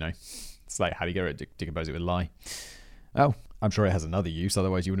Criminalist, it's like, how do you go decompose it with lye? Oh, I'm sure it has another use,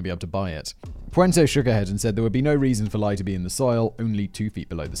 otherwise you wouldn't be able to buy it. Puente shook her head and said there would be no reason for lye to be in the soil, only 2 feet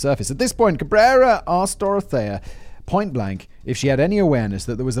below the surface. At this point, Cabrera asked Dorothea, point blank, if she had any awareness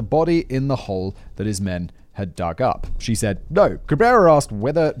that there was a body in the hole that his men had dug up. She said no. Cabrera asked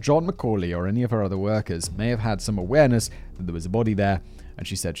whether John McCauley or any of her other workers may have had some awareness that there was a body there, and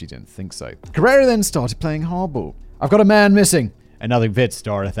she said she didn't think so. Cabrera then started playing hardball. I've got a man missing. And nothing fits,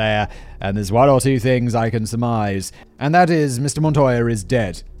 Dorothea, and there's 1 or 2 things I can surmise, and that is Mr. Montoya is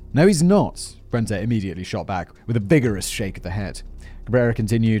dead. No, he's not, Puente immediately shot back, with a vigorous shake of the head. Cabrera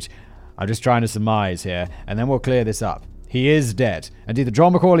continued, I'm just trying to surmise here, and then we'll clear this up. He is dead, and either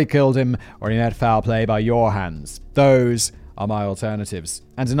John McCauley killed him, or he met foul play by your hands. Those are my alternatives.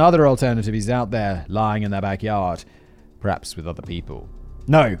 And another alternative is out there, lying in their backyard, perhaps with other people.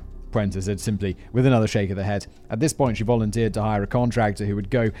 No, Puente said simply, with another shake of the head. At this point, she volunteered to hire a contractor who would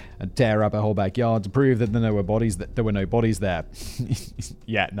go and tear up her whole backyard to prove that there were no bodies there.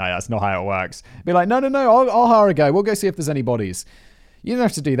 Yeah, no, that's not how it works. Be like, no, I'll hire a guy. We'll go see if there's any bodies. You don't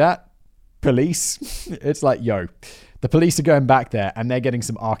have to do that. Police. It's like, yo, the police are going back there and they're getting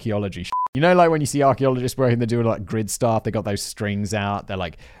some archaeology You know, like when you see archaeologists working, they're doing like grid stuff, they got those strings out, they're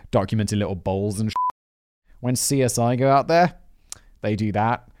like documenting little bowls and When CSI go out there, they do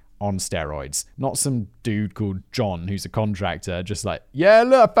that on steroids. Not some dude called John who's a contractor, just like, yeah,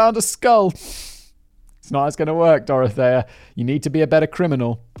 look, I found a skull. It's not how it's going to work, Dorothea. You need to be a better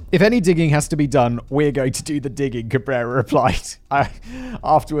criminal. If any digging has to be done, we're going to do the digging, Cabrera replied.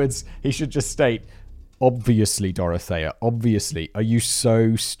 Afterwards, he should just state, obviously, Dorothea, obviously. Are you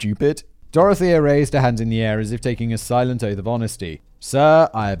so stupid? Dorothea raised her hands in the air as if taking a silent oath of honesty. Sir,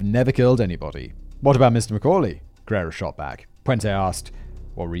 I have never killed anybody. What about Mr. Macaulay? Cabrera shot back. Puente asked,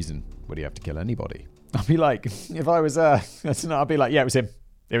 what reason would he have to kill anybody? I'd be like, if I was, I'd be like, yeah, it was him.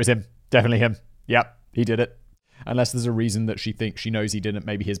 It was him. Definitely him. Yep, he did it. Unless there's a reason that she thinks she knows he didn't.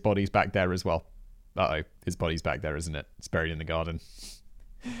 Maybe his body's back there as well. Uh-oh, his body's back there, isn't it? It's buried in the garden.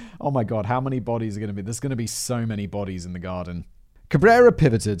 Oh my God, how many bodies are going to be? There's going to be so many bodies in the garden. Cabrera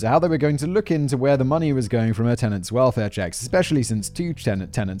pivoted to how they were going to look into where the money was going from her tenants' welfare checks, especially since two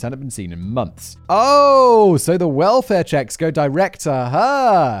tenants hadn't been seen in months. Oh, so the welfare checks go direct to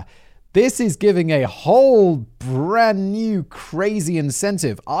her. This is giving a whole brand new crazy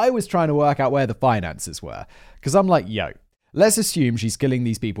incentive. I was trying to work out where the finances were, because I'm like, yo, let's assume she's killing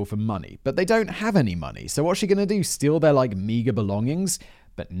these people for money, but they don't have any money. So what's she going to do? Steal their like meager belongings?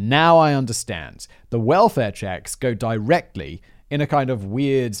 But now I understand. The welfare checks go directly in a kind of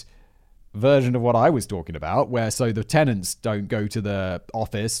weird version of what I was talking about, where so the tenants don't go to the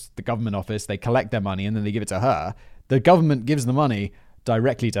office, the government office, they collect their money and then they give it to her. The government gives the money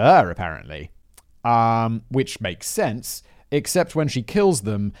directly to her, apparently, which makes sense, except when she kills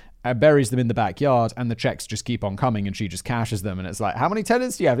them and buries them in the backyard and the checks just keep on coming and she just cashes them. And it's like, how many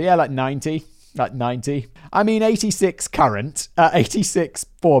tenants do you have? Yeah, like 90. Like 90. I mean, 86 current, 86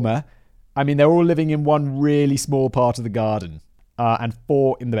 former. I mean, they're all living in one really small part of the garden. And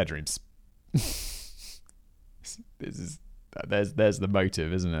 4 in the bedrooms. There's the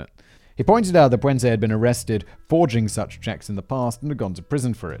motive, isn't it? He pointed out that Puente had been arrested forging such checks in the past and had gone to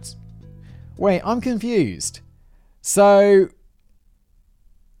prison for it. Wait, I'm confused. So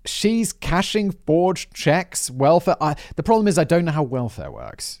she's cashing forged checks, welfare. The problem is I don't know how welfare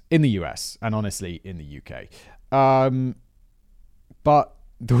works in the US and honestly in the UK. But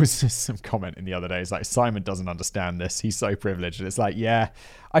there was just some comment in the other day. It's like, Simon doesn't understand this. He's so privileged. And it's like, yeah,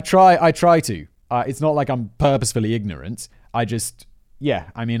 I try to. It's not like I'm purposefully ignorant. I just,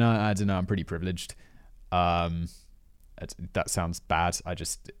 yeah, I mean, I don't know. I'm pretty privileged. That sounds bad.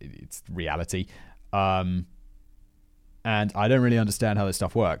 It's reality. And I don't really understand how this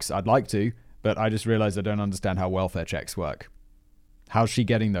stuff works. I'd like to, but I just realized I don't understand how welfare checks work. How's she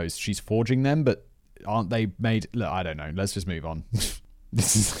getting those? She's forging them, but aren't they made? Look, I don't know. Let's just move on.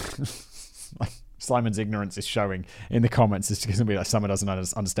 This is like Simon's ignorance is showing in the comments. It's going to be like Simon doesn't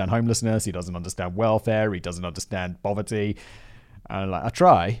understand homelessness. He doesn't understand welfare. He doesn't understand poverty. And like, I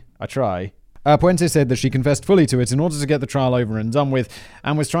try. Puente said that she confessed fully to it in order to get the trial over and done with,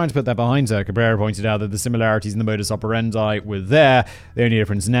 and was trying to put that behind her. Cabrera pointed out that the similarities in the modus operandi were there. The only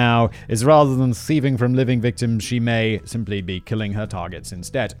difference now is rather than thieving from living victims, she may simply be killing her targets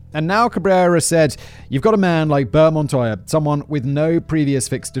instead. And now Cabrera said, you've got a man like Bert Montoya, someone with no previous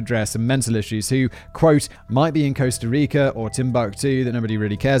fixed address and mental issues who, quote, might be in Costa Rica or Timbuktu that nobody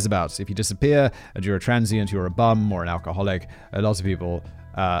really cares about. If you disappear and you're a transient, you're a bum or an alcoholic, a lot of people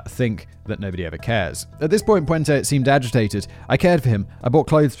think that nobody ever cares. At this point, Puente seemed agitated. I cared for him. I bought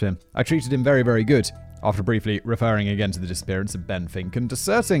clothes for him. I treated him very, very good. After briefly referring again to the disappearance of Ben Fink and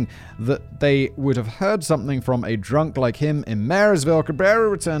asserting that they would have heard something from a drunk like him in Marysville, Cabrera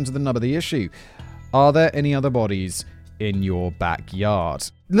returned to the nub of the issue. Are there any other bodies in your backyard?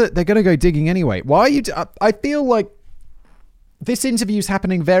 Look, they're going to go digging anyway. Why are you... I feel like this interview's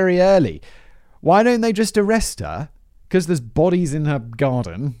happening very early. Why don't they just arrest her? Because there's bodies in her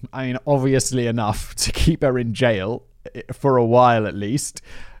garden. I mean, obviously enough to keep her in jail for a while at least.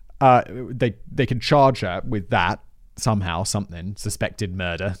 They can charge her with that somehow, something. Suspected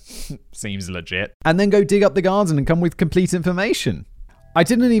murder. Seems legit. And then go dig up the garden and come with complete information. I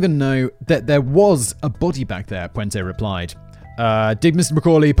didn't even know that there was a body back there, Puente replied. Did Mr.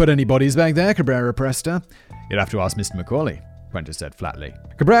 Macaulay put any bodies back there? Cabrera pressed her. You'd have to ask Mr. Macaulay, Puente said flatly.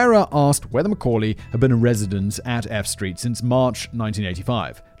 Cabrera asked whether Macaulay had been a resident at F Street since March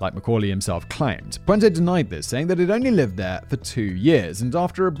 1985, like Macaulay himself claimed. Puente denied this, saying that he'd only lived there for 2 years, and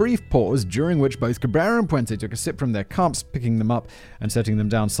after a brief pause, during which both Cabrera and Puente took a sip from their cups, picking them up and setting them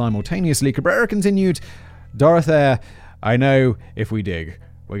down simultaneously, Cabrera continued, Dorothea, I know if we dig,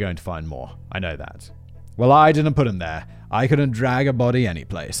 we're going to find more. I know that. Well, I didn't put him there. I couldn't drag a body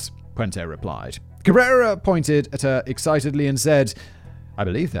anyplace, Puente replied. Cabrera pointed at her excitedly and said, I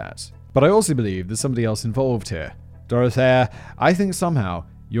believe that. But I also believe there's somebody else involved here. Dorothea, I think somehow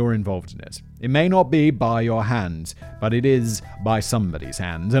you're involved in it. It may not be by your hand, but it is by somebody's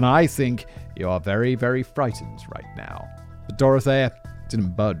hand, and I think you are very, very frightened right now. But Dorothea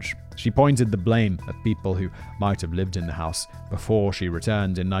didn't budge. She pointed the blame at people who might have lived in the house before she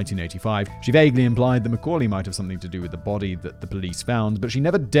returned in 1985. She vaguely implied that Macaulay might have something to do with the body that the police found, but she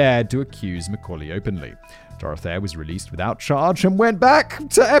never dared to accuse Macaulay openly. Dorothea was released without charge and went back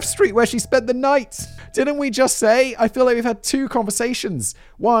to F Street where she spent the night. Didn't we just say? I feel like we've had two conversations.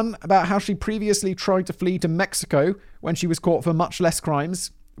 One about how she previously tried to flee to Mexico when she was caught for much less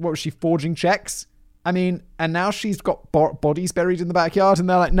crimes. What was she, forging checks? I mean, and now she's got bodies buried in the backyard, and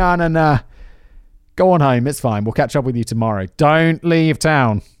they're like, nah. Go on home, it's fine. We'll catch up with you tomorrow. Don't leave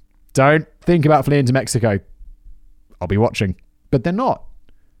town. Don't think about fleeing to Mexico. I'll be watching. But they're not.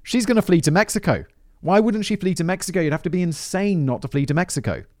 She's going to flee to Mexico. Why wouldn't she flee to Mexico? You'd have to be insane not to flee to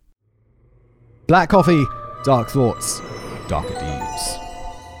Mexico. Black coffee, dark thoughts, darker deeds.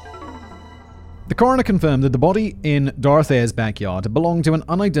 The coroner confirmed that the body in Dorothea's backyard belonged to an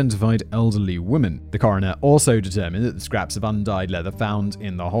unidentified elderly woman. The coroner also determined that the scraps of undyed leather found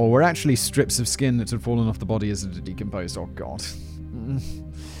in the hole were actually strips of skin that had fallen off the body as it had decomposed. Oh, God.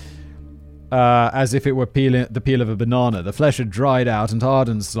 As if it were the peel of a banana. The flesh had dried out and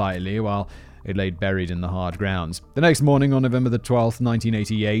hardened slightly while it lay buried in the hard ground. The next morning, on November the 12th,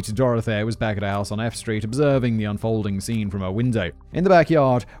 1988, Dorothea was back at a house on F Street observing the unfolding scene from her window. In the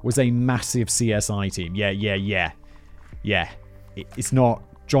backyard was a massive CSI team. Yeah. It's not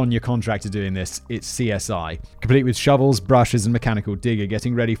John, your contractor, doing this. It's CSI. Complete with shovels, brushes, and mechanical digger,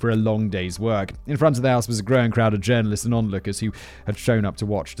 getting ready for a long day's work. In front of the house was a growing crowd of journalists and onlookers who had shown up to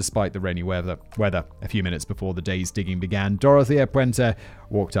watch despite the rainy weather. A few minutes before the day's digging began, Dorothea Puente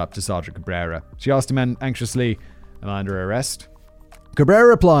walked up to Sergeant Cabrera. She asked him anxiously, "Am I under arrest?" Cabrera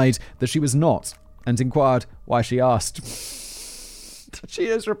replied that she was not, and inquired why she asked. She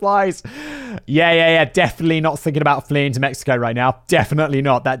just replies, yeah, definitely not thinking about fleeing to Mexico right now. Definitely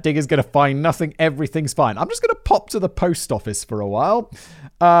not. That digger's going to find nothing. Everything's fine. I'm just going to pop to the post office for a while.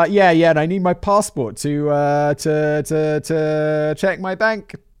 And I need my passport to check my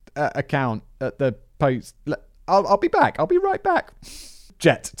bank account at the post. I'll be back. I'll be right back.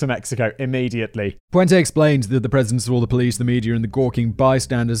 Jet to Mexico immediately. Puente explained that the presence of all the police, the media, and the gawking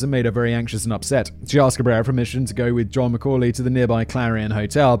bystanders had made her very anxious and upset. She asked Cabrera permission to go with John Macaulay to the nearby Clarion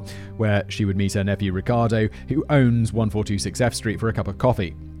Hotel, where she would meet her nephew Ricardo, who owns 1426 F Street, for a cup of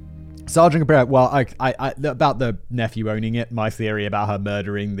coffee. Sergeant Cabrera, well, I about the nephew owning it, my theory about her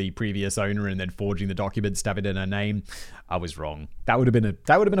murdering the previous owner and then forging the documents to have it in her name, I was wrong. That would have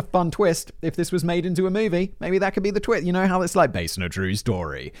been a fun twist if this was made into a movie. Maybe that could be the twist. You know how it's like based on a true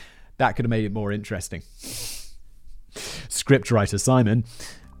story. That could have made it more interesting. Scriptwriter Simon.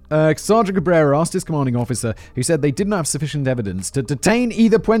 Sergeant Cabrera asked his commanding officer, who said they didn't have sufficient evidence to detain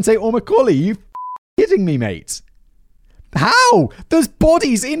either Puente or Macaulay. You kidding me, mate? How? There's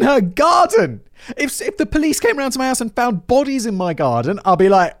bodies in her garden. If the police came around to my house and found bodies in my garden, I'll be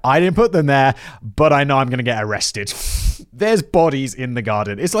like, I didn't put them there, but I know I'm going to get arrested. There's bodies in the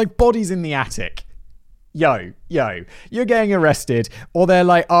garden. It's like bodies in the attic. Yo, you're getting arrested, or they're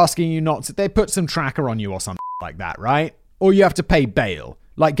like asking you not to, they put some tracker on you or something like that, right? Or you have to pay bail.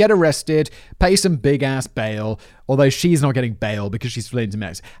 Like, get arrested, pay some big-ass bail, although she's not getting bail because she's fleeing to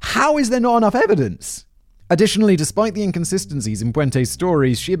Mexico. How is there not enough evidence? Additionally, despite the inconsistencies in Puente's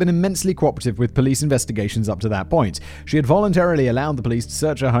stories, she had been immensely cooperative with police investigations up to that point. She had voluntarily allowed the police to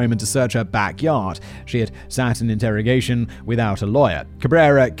search her home and to search her backyard. She had sat in interrogation without a lawyer.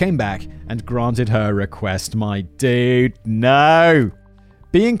 Cabrera came back and granted her request. My dude, no!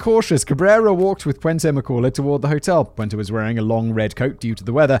 Being cautious, Cabrera walked with Puente and Macaulay toward the hotel. Puente was wearing a long red coat due to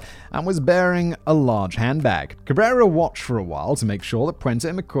the weather and was bearing a large handbag. Cabrera watched for a while to make sure that Puente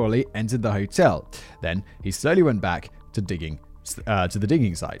and Macaulay entered the hotel. Then he slowly went back to the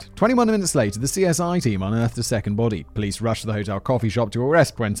digging site. 21 minutes later, the CSI team unearthed a second body. Police rushed to the hotel coffee shop to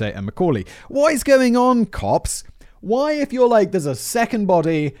arrest Puente and Macaulay. What is going on, cops? Why, if you're like, there's a second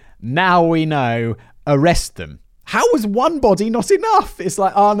body, now we know, arrest them? How was one body not enough? It's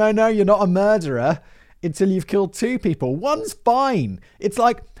like, oh, no, you're not a murderer until you've killed two people. One's fine. It's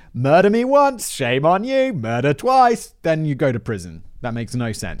like, murder me once, shame on you. Murder twice, then you go to prison. That makes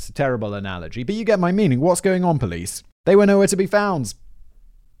no sense. A terrible analogy, but you get my meaning. What's going on, police? They were nowhere to be found.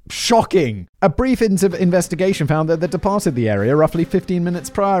 Shocking. A brief investigation found that they departed the area roughly 15 minutes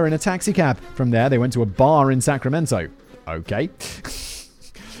prior in a taxi cab. From there, they went to a bar in Sacramento. Okay.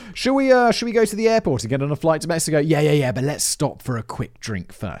 Should we go to the airport and get on a flight to Mexico? Yeah, but let's stop for a quick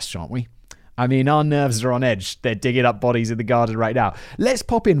drink first, shan't we? I mean, our nerves are on edge. They're digging up bodies in the garden right now. Let's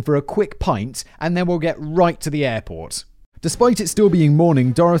pop in for a quick pint, and then we'll get right to the airport. Despite it still being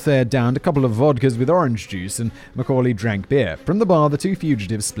morning, Dorothea downed a couple of vodkas with orange juice and Macaulay drank beer. From the bar, the two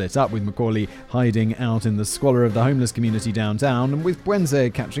fugitives split up, with Macaulay hiding out in the squalor of the homeless community downtown, and with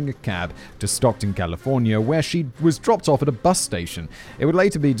Puente catching a cab to Stockton, California, where she was dropped off at a bus station. It would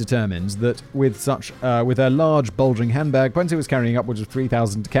later be determined that with her large, bulging handbag, Puente was carrying upwards of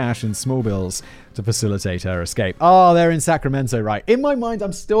 $3,000 cash in small bills to facilitate her escape. Oh, they're in Sacramento, right? In my mind,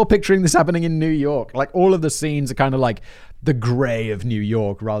 I'm still picturing this happening in New York. Like, all of the scenes are kind of like the gray of New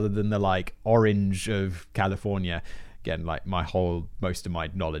York rather than the like orange of California. Again, like most of my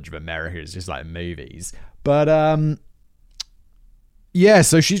knowledge of America is just like movies. But yeah,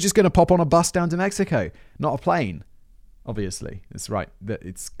 so she's just going to pop on a bus down to Mexico, not a plane. Obviously, it's right.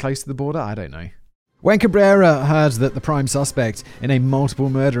 It's close to the border. I don't know. When Cabrera heard that the prime suspect in a multiple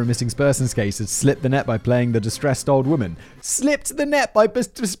murder and missing persons case had slipped the net by playing the distressed old woman. Slipped the net by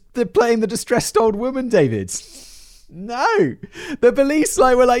playing the distressed old woman, David. No. The police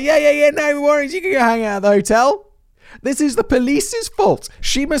were like, yeah, no worries, you can go hang out at the hotel. This is the police's fault.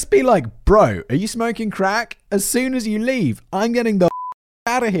 She must be like, bro, are you smoking crack? As soon as you leave, I'm getting the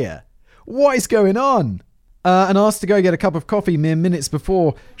out of here. What is going on? And asked to go get a cup of coffee mere minutes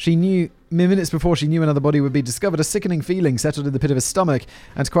before she knew another body would be discovered, a sickening feeling settled in the pit of her stomach,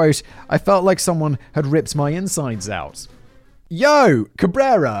 and, quote, I felt like someone had ripped my insides out. Yo,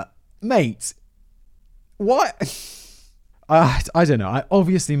 Cabrera, mate, what? I don't know. I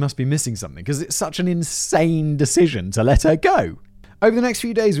obviously must be missing something because it's such an insane decision to let her go. Over the next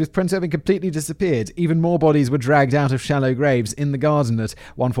few days, with Puente having completely disappeared, even more bodies were dragged out of shallow graves in the garden at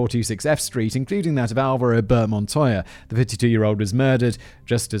 1426 F Street, including that of Alvaro Burt Montoya. The 52-year-old was murdered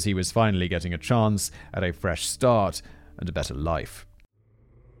just as he was finally getting a chance at a fresh start and a better life.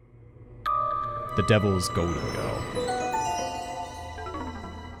 The Devil's Golden Girl.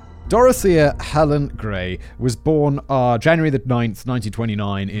 Dorothea Helen Gray was born January the 9th,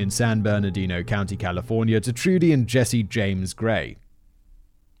 1929 in San Bernardino County, California, to Trudy and Jesse James Gray.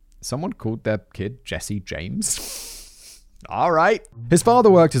 Someone called their kid Jesse James? All right. His father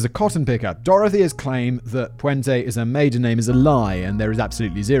worked as a cotton picker. Dorothea's claim that Puente is her maiden name is a lie, and there is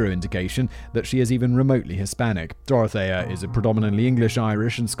absolutely zero indication that she is even remotely Hispanic. Dorothea is of predominantly English,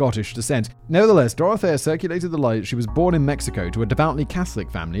 Irish, and Scottish descent. Nevertheless, Dorothea circulated the lie that she was born in Mexico to a devoutly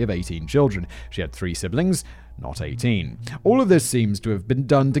Catholic family of 18 children. She had 3 siblings, not 18. All of this seems to have been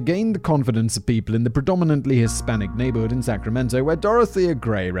done to gain the confidence of people in the predominantly Hispanic neighborhood in Sacramento, where Dorothea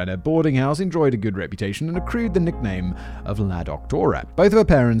Gray ran her boarding house, enjoyed a good reputation, and accrued the nickname of La Doctora. Both of her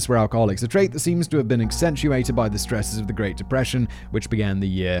parents were alcoholics, a trait that seems to have been accentuated by the stresses of the Great Depression, which began the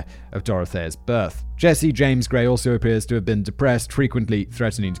year of Dorothea's birth. Jesse James Gray also appears to have been depressed, frequently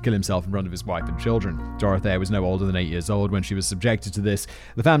threatening to kill himself in front of his wife and children. Dorothea was no older than 8 years old when she was subjected to this.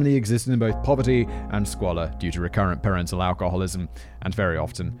 The family existed in both poverty and squalor due to recurrent parental alcoholism, and very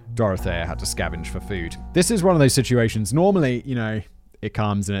often Dorothea had to scavenge for food. This is one of those situations, normally, it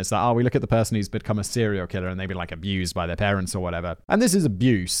comes and it's like, we look at the person who's become a serial killer and they've been like abused by their parents or whatever. And this is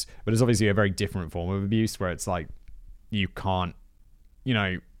abuse, but it's obviously a very different form of abuse where it's like, you can't,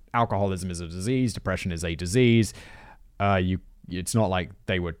 alcoholism is a disease, depression is a disease. It's not like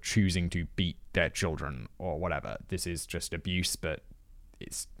they were choosing to beat their children or whatever. This is just abuse, but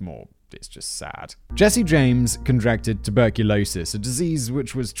it's just sad. Jesse James contracted tuberculosis, a disease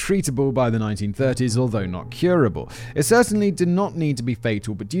which was treatable by the 1930s, although not curable. It certainly did not need to be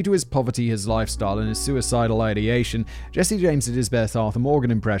fatal, but due to his poverty, his lifestyle, and his suicidal ideation, Jesse James did his best Arthur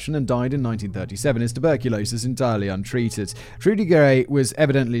Morgan impression and died in 1937, his tuberculosis entirely untreated. Trudy Gray was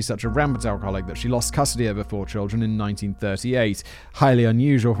evidently such a rampant alcoholic that she lost custody of her 4 children in 1938. Highly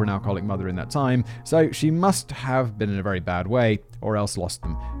unusual for an alcoholic mother in that time, so she must have been in a very bad way, or else lost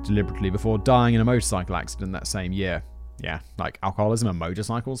them deliberately before dying in a motorcycle accident that same year. Yeah, like alcoholism and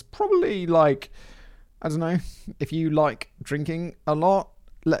motorcycles, probably like, I don't know, if you like drinking a lot,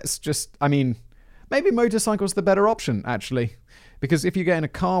 maybe motorcycle's the better option, actually. Because if you get in a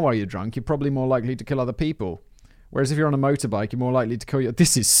car while you're drunk, you're probably more likely to kill other people. Whereas if you're on a motorbike, you're more likely to kill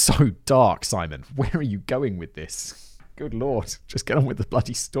This is so dark, Simon. Where are you going with this? Good Lord, just get on with the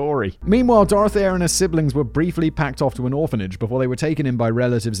bloody story. Meanwhile, Dorothea and her siblings were briefly packed off to an orphanage before they were taken in by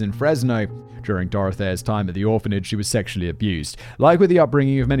relatives in Fresno. During Dorothea's time at the orphanage, she was sexually abused. Like with the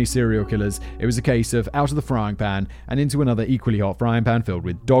upbringing of many serial killers, it was a case of out of the frying pan and into another equally hot frying pan filled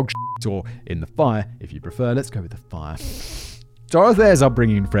with dog shit, or in the fire, if you prefer. Let's go with the fire. Dorothea's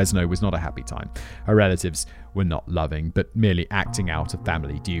upbringing in Fresno was not a happy time. Her relatives were not loving, but merely acting out of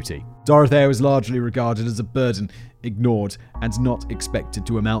family duty. Dorothea was largely regarded as a burden, ignored, and not expected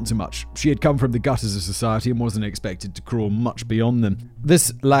to amount to much. She had come from the gutters of society and wasn't expected to crawl much beyond them.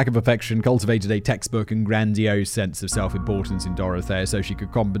 This lack of affection cultivated a textbook and grandiose sense of self-importance in Dorothea, so she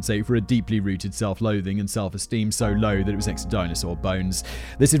could compensate for a deeply rooted self-loathing and self-esteem so low that it was next to dinosaur bones.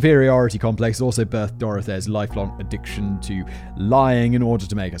 This inferiority complex also birthed Dorothea's lifelong addiction to lying in order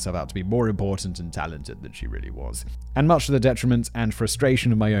to make herself out to be more important and talented than she really was. And much to the detriment and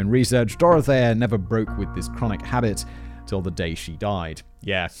frustration of my own research, Dorothea never broke with this chronic habit till the day she died.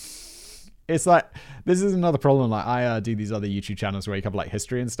 Yeah. It's like, this is another problem. Like, I do these other YouTube channels where you cover like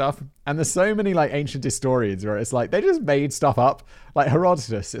history and stuff, and there's so many like ancient historians where it's like they just made stuff up. Like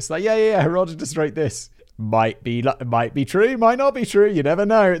Herodotus, it's like yeah, Herodotus wrote this. Might be true, might not be true. You never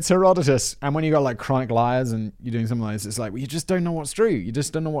know. It's Herodotus. And when you got like chronic liars and you're doing something like this, it's like, well, you just don't know what's true. You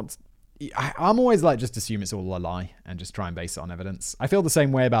just don't know what's. I'm always like, just assume it's all a lie and just try and base it on evidence. I feel the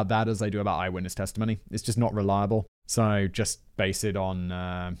same way about that as I do about eyewitness testimony. It's just not reliable. So just base it on,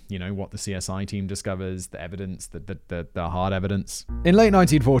 what the CSI team discovers, the evidence, the hard evidence. In late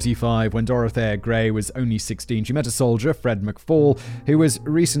 1945, when Dorothea Gray was only 16, she met a soldier, Fred McFall, who was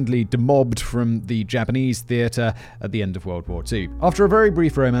recently demobbed from the Japanese theater at the end of World War II. After a very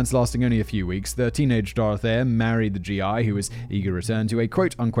brief romance lasting only a few weeks, the teenage Dorothea married the GI, who was eager to return to a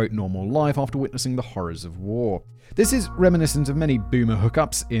quote-unquote normal life after witnessing the horrors of war. This is reminiscent of many boomer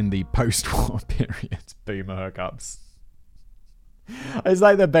hookups in the post-war period. Boomer hookups. It's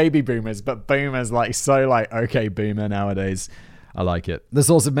like the baby boomers, but boomers like so like, okay, boomer nowadays. I like it. The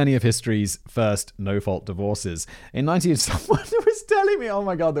source of many of history's first no-fault divorces. In 19... someone was telling me, oh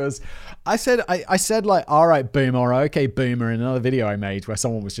my God, I said like, all right, boomer, or okay, boomer, in another video I made where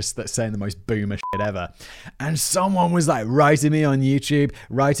someone was just saying the most boomer shit ever. And someone was like writing me on YouTube,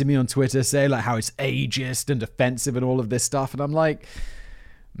 writing me on Twitter, saying like how it's ageist and offensive and all of this stuff. And I'm like,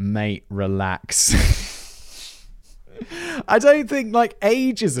 mate, relax. I don't think like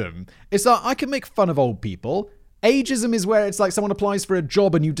ageism, it's like I can make fun of old people. Ageism is where it's like someone applies for a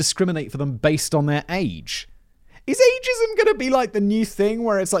job and you discriminate for them based on their age. Is ageism going to be like the new thing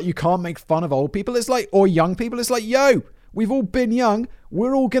where it's like you can't make fun of old people? It's like, or young people. It's like, yo, we've all been young.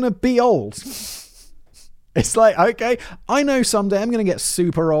 We're all going to be old. It's like, okay, I know someday I'm going to get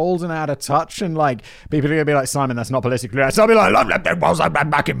super old and out of touch, and like people are going to be like, Simon, that's not politically correct. So I'll be like, that was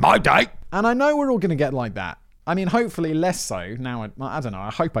back in my day. And I know we're all going to get like that. I mean, hopefully less so. Now, I don't know.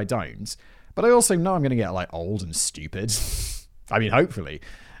 I hope I don't. But I also know I'm going to get like old and stupid. I mean, hopefully.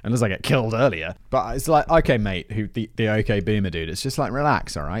 Unless I get killed earlier. But it's like, okay, mate, who the okay boomer dude. It's just like,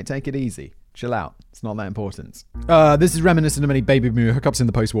 relax, all right? Take it easy. Chill out. It's not that important. This is reminiscent of many baby boomer hookups in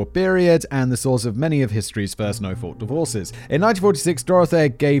the post-war period and the source of many of history's first no-fault divorces. In 1946, Dorothea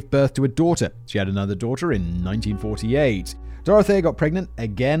gave birth to a daughter. She had another daughter in 1948. Dorothea got pregnant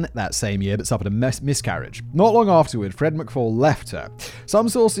again that same year, but suffered a miscarriage. Not long afterward, Fred McFall left her. Some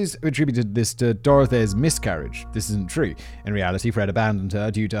sources attributed this to Dorothea's miscarriage. This isn't true. In reality, Fred abandoned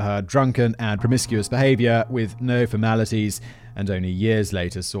her due to her drunken and promiscuous behavior with no formalities, and only years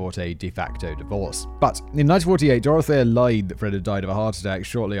later sought a de facto divorce. But in 1948, Dorothea lied that Fred had died of a heart attack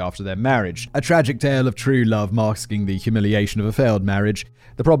shortly after their marriage. A tragic tale of true love masking the humiliation of a failed marriage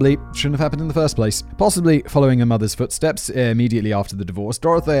that probably shouldn't have happened in the first place. Possibly following her mother's footsteps, immediately after the divorce,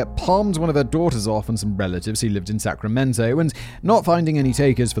 Dorothea palmed one of her daughters off on some relatives who lived in Sacramento, and not finding any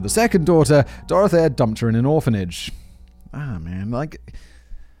takers for the second daughter, Dorothea dumped her in an orphanage. Man, like...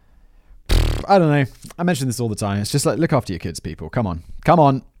 I don't know. I mention this all the time. It's just like, look after your kids, people. Come on.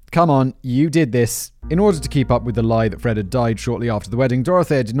 You did this. In order to keep up with the lie that Fred had died shortly after the wedding,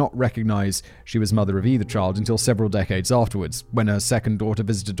 Dorothea did not recognize she was mother of either child until several decades afterwards. When her second daughter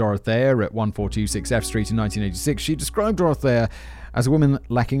visited Dorothea at 1426 F Street in 1986, she described Dorothea as a woman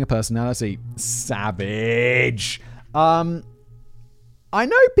lacking a personality. Savage. I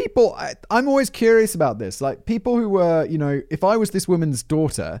know people, I'm always curious about this. Like, people who were, if I was this woman's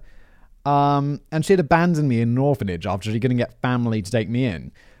daughter... and she'd abandoned me in an orphanage after she couldn't get family to take me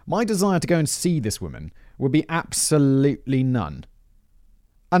in, my desire to go and see this woman would be absolutely none.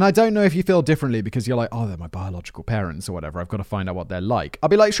 And I don't know if you feel differently because you're like, oh, they're my biological parents or whatever. I've got to find out what they're like. I'll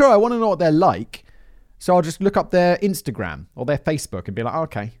be like, sure, I want to know what they're like. So I'll just look up their Instagram or their Facebook and be like, oh,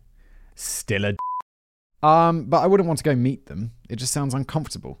 okay, still a but I wouldn't want to go meet them. It just sounds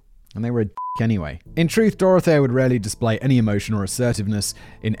uncomfortable. And they were a anyway. In truth, Dorothea would rarely display any emotion or assertiveness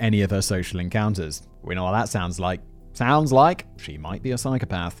in any of her social encounters. We know what that sounds like. Sounds like she might be a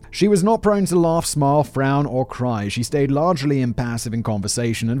psychopath. She was not prone to laugh, smile, frown, or cry. She stayed largely impassive in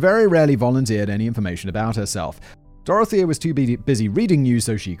conversation and very rarely volunteered any information about herself. Dorothea was too busy reading you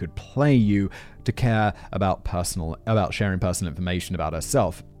so she could play you, to care about sharing personal information about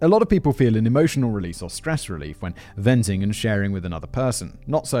herself. A lot of people feel an emotional release or stress relief when venting and sharing with another person.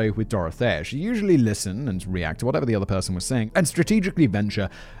 Not so with Dorothea. She usually listen and react to whatever the other person was saying and strategically venture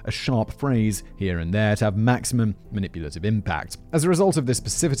a sharp phrase here and there to have maximum manipulative impact. As a result of this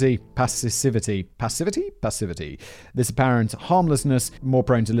passivity, this apparent harmlessness, more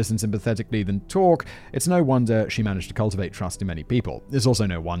prone to listen sympathetically than talk, it's no wonder she managed to cultivate trust in many people. It's also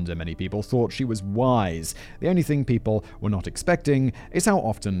no wonder many people thought she was wise. The only thing people were not expecting is how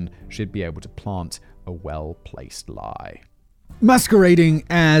often she'd be able to plant a well-placed lie. Masquerading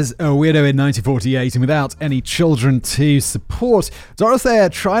as a widow in 1948 and without any children to support, Dorothea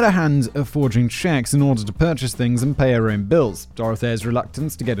tried her hand at forging checks in order to purchase things and pay her own bills. Dorothea's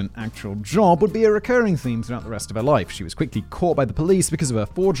reluctance to get an actual job would be a recurring theme throughout the rest of her life. She was quickly caught by the police because of her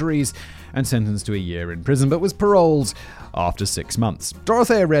forgeries and sentenced to a year in prison, but was paroled after 6 months.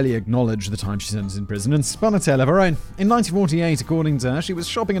 Dorothea rarely acknowledged the time she spent in prison and spun a tale of her own. In 1948, according to her, she was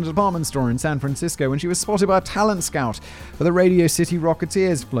shopping at a department store in San Francisco when she was spotted by a talent scout for the Radio City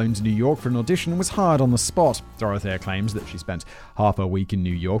Rocketeers, flown to New York for an audition and was hired on the spot. Dorothea claims that she spent half a week in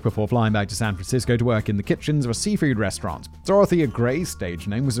New York before flying back to San Francisco to work in the kitchens of a seafood restaurant. Dorothea Gray's stage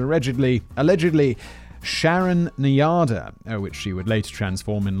name was allegedly Sharon Nyada, which she would later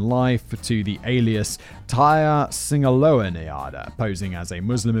transform in life to the alias Taya Singaloa Nyada, posing as a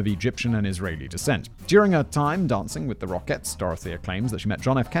Muslim of Egyptian and Israeli descent. During her time dancing with the Rockettes, Dorothea claims that she met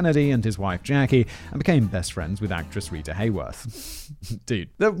John F. Kennedy and his wife Jackie and became best friends with actress Rita Hayworth. Dude,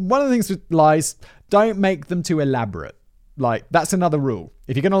 one of the things with lies, don't make them too elaborate. Like, that's another rule.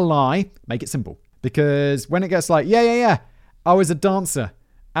 If you're going to lie, make it simple. Because when it gets like, yeah, I was a dancer,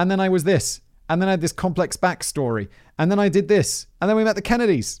 and then I was this, and then I had this complex backstory, and then I did this, and then we met the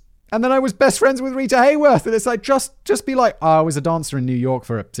Kennedys, and then I was best friends with Rita Hayworth, and it's like, just be like, I was a dancer in New York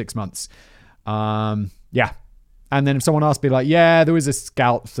for 6 months. Yeah. And then if someone else be like, yeah, there was a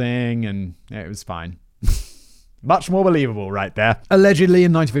scout thing, and it was fine. Much more believable right there. Allegedly,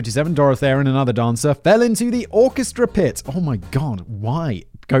 in 1957, Dorothea and another dancer fell into the orchestra pit. Oh my God, why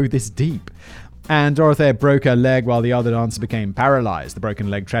go this deep? And Dorothea broke her leg while the other dancer became paralyzed. The broken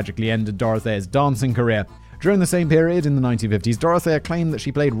leg tragically ended Dorothea's dancing career. During the same period, in the 1950s, Dorothea claimed that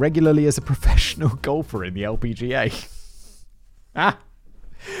she played regularly as a professional golfer in the LPGA.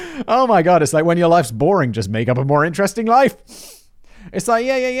 Oh my God, it's like when your life's boring, just make up a more interesting life. It's like,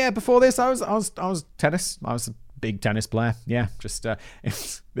 yeah. Before this, I was tennis. I was a big tennis player. Yeah, just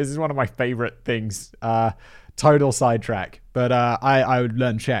this is one of my favorite things. Total sidetrack, but I would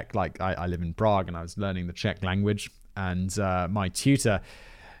learn Czech. Like I live in Prague, and I was learning the Czech language, and my tutor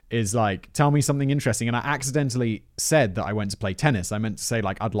is like, tell me something interesting, and I accidentally said that I went to play tennis. I meant to say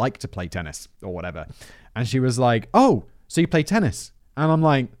like, I'd like to play tennis or whatever, and she was like, oh, so you play tennis? And I'm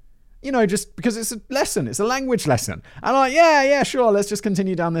like, just because it's a lesson, it's a language lesson. And I'm like, yeah, sure, let's just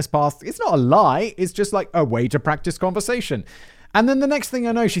continue down this path. It's not a lie, it's just like a way to practice conversation. And then the next thing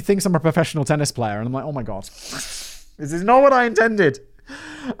I know, she thinks I'm a professional tennis player. And I'm like, oh my God, this is not what I intended.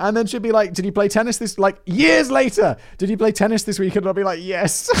 And then she'd be like, did you play tennis years later? Did you play tennis this weekend? And I'll be like,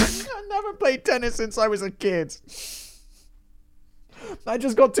 yes. I never played tennis since I was a kid. I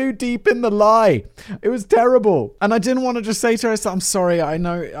just got too deep in the lie. It was terrible. And I didn't want to just say to her, I'm sorry, I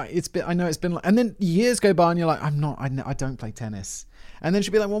know it's been, and then years go by and you're like, I don't play tennis. And then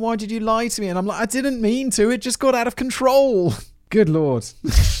she'd be like, well, why did you lie to me? And I'm like, I didn't mean to. It just got out of control. Good Lord.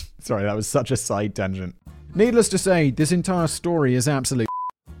 Sorry, that was such a side tangent. Needless to say, this entire story is absolute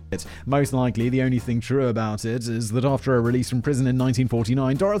shit. Most likely, the only thing true about it is that after her release from prison in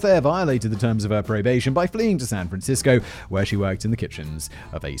 1949, Dorothea violated the terms of her probation by fleeing to San Francisco, where she worked in the kitchens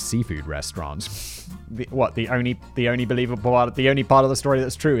of a seafood restaurant. The only believable part? The only part of the story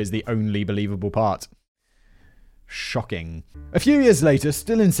that's true is the only believable part. Shocking. A few years later,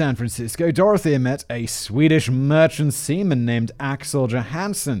 still in San Francisco, Dorothea met a Swedish merchant seaman named Axel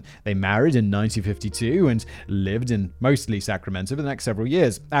Johansson. They married in 1952 and lived in mostly Sacramento for the next several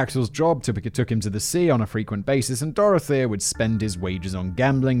years. Axel's job took him to the sea on a frequent basis, and Dorothea would spend his wages on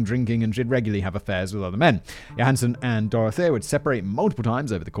gambling, drinking, and she'd regularly have affairs with other men. Johansson and Dorothea would separate multiple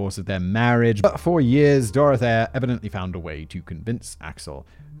times over the course of their marriage, but for years, Dorothea evidently found a way to convince Axel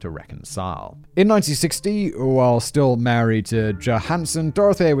to reconcile. In 1960, while still married to Johansson,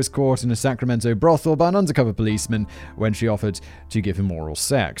 Dorothea was caught in a Sacramento brothel by an undercover policeman when she offered to give him oral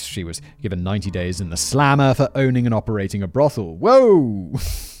sex. She was given 90 days in the slammer for owning and operating a brothel. Whoa!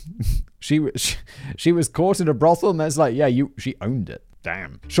 She was caught in a brothel, and that's like, yeah, she owned it.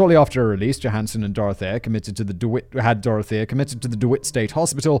 Damn. Shortly after her release, Johansson and Dorothea committed to the DeWitt State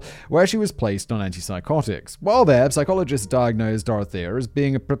Hospital, where she was placed on antipsychotics. While there, psychologists diagnosed Dorothea as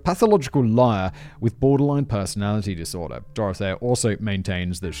being a pathological liar with borderline personality disorder. Dorothea also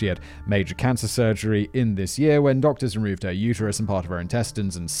maintains that she had major cancer surgery in this year when doctors removed her uterus and part of her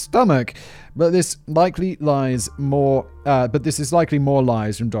intestines and stomach, but this is likely more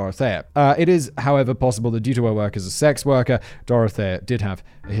lies from Dorothea. It is, however, possible that due to her work as a sex worker, Dorothea did have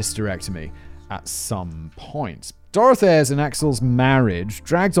a hysterectomy at some point. Dorothea's and Axel's marriage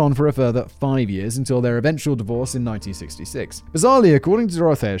dragged on for a further 5 years until their eventual divorce in 1966. Bizarrely, according to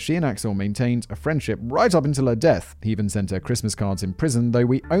Dorothea, she and Axel maintained a friendship right up until her death. He even sent her Christmas cards in prison, though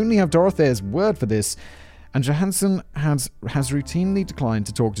we only have Dorothea's word for this, and Johansson has routinely declined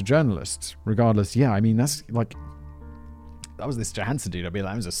to talk to journalists. Regardless, that was this Johansson dude. I'd be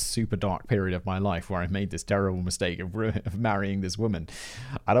like, that was a super dark period of my life where I made this terrible mistake of marrying this woman.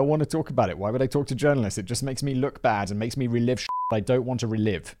 I don't want to talk about it. Why would I talk to journalists? It just makes me look bad and makes me relive shit I don't want to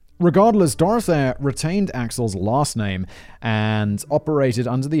relive. Regardless, Dorothea retained Axel's last name and operated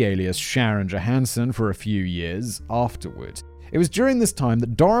under the alias Sharon Johansson for a few years afterward. It was during this time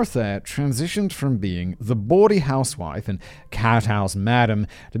that Dorothea transitioned from being the bawdy housewife and cat-house madam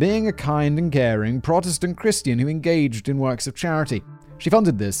to being a kind and caring Protestant Christian who engaged in works of charity. She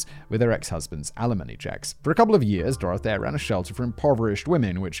funded this with her ex-husband's alimony checks. For a couple of years, Dorothea ran a shelter for impoverished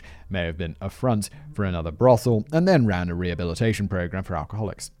women, which may have been a front for another brothel, and then ran a rehabilitation program for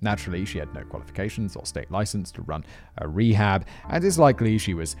alcoholics. Naturally, she had no qualifications or state license to run a rehab, and it's likely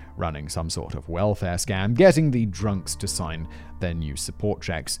she was running some sort of welfare scam, getting the drunks to sign their new support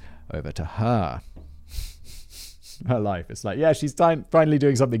checks over to her. Her life. It's like, yeah, she's finally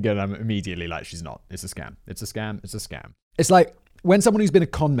doing something good, and I'm immediately like, she's not. It's a scam. It's a scam. It's a scam. It's like, when someone who's been a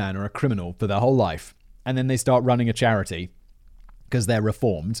con man or a criminal for their whole life, and then they start running a charity because they're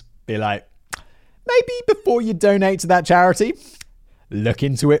reformed, be like, maybe before you donate to that charity, look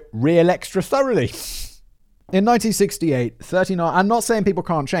into it real extra thoroughly. In 1968, 39, I'm not saying people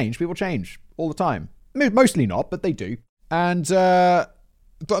can't change. People change all the time. Mostly not, but they do. And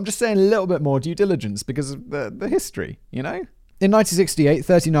but I'm just saying a little bit more due diligence because of the history, you know? In 1968,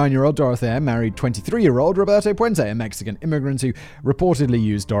 39-year-old Dorothea married 23-year-old Roberto Puente, a Mexican immigrant who reportedly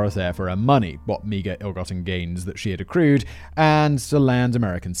used Dorothea for her money, what meager ill-gotten gains that she had accrued, and to land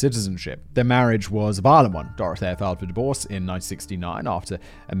American citizenship. Their marriage was a violent one. Dorothea filed for divorce in 1969 after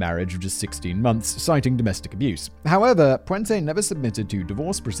a marriage of just 16 months, citing domestic abuse. However, Puente never submitted to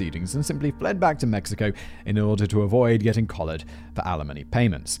divorce proceedings and simply fled back to Mexico in order to avoid getting collared for alimony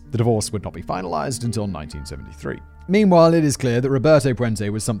payments. The divorce would not be finalized until 1973. Meanwhile, it is clear that Roberto Puente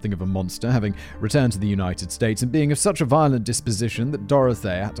was something of a monster, having returned to the United States and being of such a violent disposition that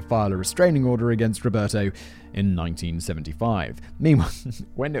Dorothea had to file a restraining order against Roberto in 1975. Meanwhile,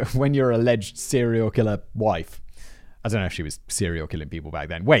 when your alleged serial killer wife, I don't know if she was serial killing people back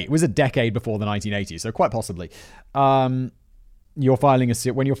then. Wait, it was a decade before the 1980s, so quite possibly. You're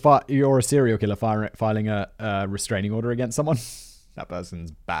a serial killer filing a restraining order against someone, that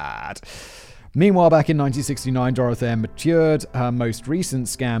person's bad. Meanwhile, back in 1969, Dorothea matured her most recent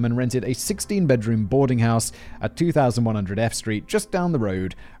scam and rented a 16-bedroom boarding house at 2100 F Street, just down the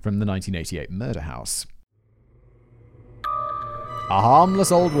road from the 1988 murder house. A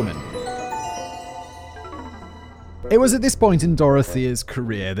harmless old woman. It was at this point in Dorothea's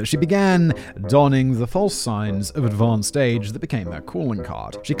career that she began donning the false signs of advanced age that became her calling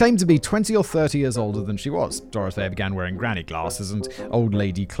card. She claimed to be 20 or 30 years older than she was. Dorothea began wearing granny glasses and old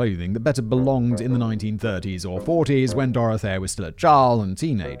lady clothing that better belonged in the 1930s or 40s when Dorothea was still a child and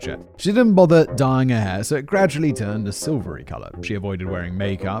teenager. She didn't bother dyeing her hair, so it gradually turned a silvery color. She avoided wearing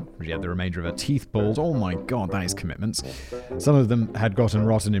makeup. She had the remainder of her teeth pulled. Oh my god, that is commitments. Some of them had gotten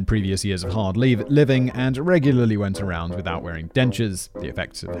rotten in previous years of hard living and regularly went around without wearing dentures. The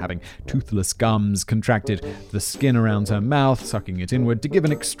effects of having toothless gums contracted the skin around her mouth, sucking it inward to give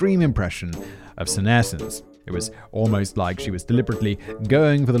an extreme impression of senescence. It was almost like she was deliberately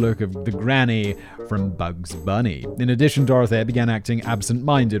going for the look of the granny from Bugs Bunny. In addition, Dorothea began acting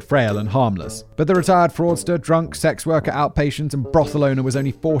absent-minded, frail, and harmless. But the retired fraudster, drunk, sex worker, outpatient, and brothel owner was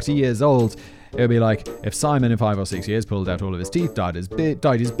only 40 years old. It would be like if Simon in 5 or 6 years pulled out all of his teeth, dyed his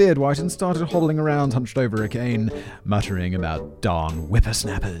beard white, and started hobbling around hunched over a cane, muttering about darn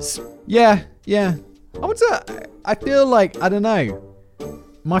whippersnappers. Yeah. I feel like, I don't know,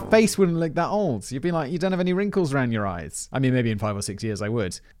 my face wouldn't look that old. You'd be like, you don't have any wrinkles around your eyes. I mean, maybe in 5 or 6 years I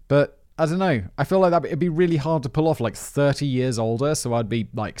would. But I don't know. I feel like it'd be really hard to pull off, like 30 years older, so I'd be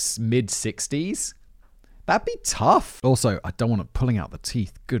like mid-60s. That'd be tough. Also, I don't want it pulling out the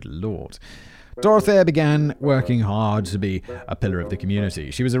teeth. Good lord. Dorothea began working hard to be a pillar of the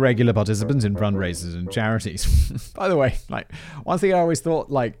community. She was a regular participant in fundraisers and charities. By the way, one thing I always thought,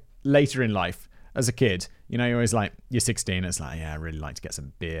 later in life, as a kid, you're always you're 16, it's yeah, I'd really like to get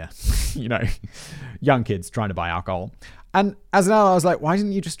some beer. Young kids trying to buy alcohol. And as an adult, I was like, why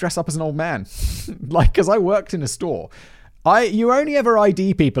didn't you just dress up as an old man? Because I worked in a store. You only ever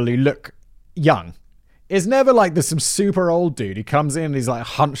ID people who look young. It's never there's some super old dude who comes in and he's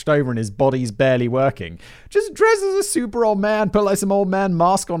hunched over and his body's barely working. Just dress as a super old man, put some old man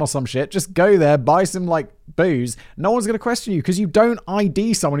mask on or some shit. Just go there, buy some booze. No one's going to question you because you don't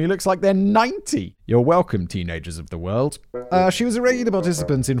ID someone who looks like they're 90. You're welcome, teenagers of the world. She was a regular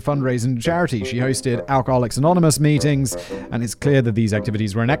participant in fundraising and charity. She hosted Alcoholics Anonymous meetings, and it's clear that these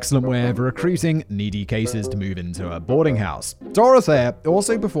activities were an excellent way of recruiting needy cases to move into a boarding house. Dorothea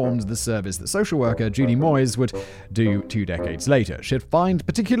also performed the service that social worker Judy Moyes would do 2 decades later. She'd find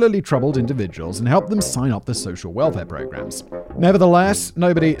particularly troubled individuals and help them sign up for social welfare programs. Nevertheless,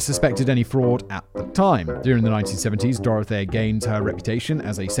 nobody suspected any fraud at the time. During the 1970s, Dorothea gained her reputation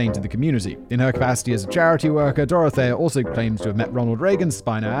as a saint of the community. In her capacity as a charity worker, Dorothea also claims to have met Ronald Reagan,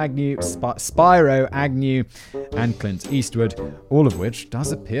 Spiro Agnew, and Clint Eastwood, all of which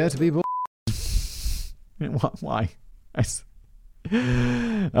does appear to be Why?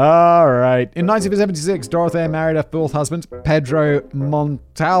 All right. In 1976, Dorothea married her fourth husband, Pedro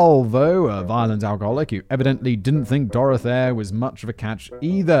Montalvo, a violent alcoholic who evidently didn't think Dorothea was much of a catch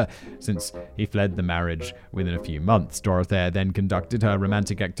either, since he fled the marriage within a few months. Dorothea then conducted her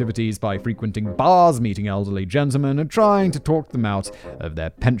romantic activities by frequenting bars, meeting elderly gentlemen, and trying to talk them out of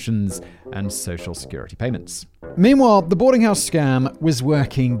their pensions and social security payments. Meanwhile, the boarding house scam was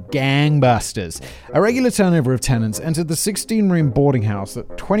working gangbusters. A regular turnover of tenants entered the 16-room boarding house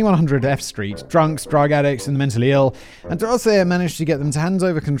at 2100 F Street, drunks, drug addicts, and the mentally ill, and Dorothea managed to get them to hand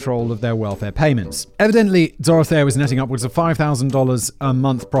over control of their welfare payments. Evidently, Dorothea was netting upwards of $5,000 a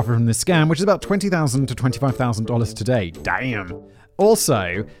month profit from this scam, which is about $20,000 to $25,000 today. Damn.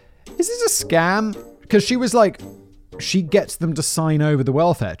 Also, is this a scam? Because she was she gets them to sign over the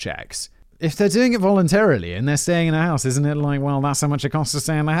welfare checks. If they're doing it voluntarily and they're staying in a house, isn't it that's how much it costs to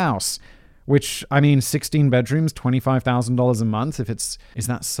stay in the house? Which, 16 bedrooms, $25,000 a month. Is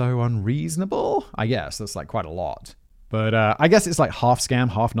that so unreasonable? I guess that's quite a lot. But I guess it's half scam,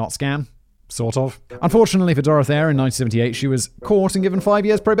 half not scam. Sort of. Unfortunately for Dorothea, in 1978, she was caught and given 5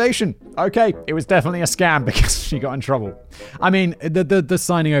 years probation. Okay, it was definitely a scam because she got in trouble. The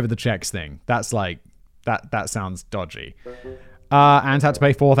signing over the checks thing, that's that sounds dodgy. And had to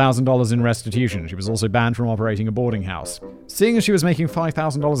pay $4,000 in restitution. She was also banned from operating a boarding house. Seeing as she was making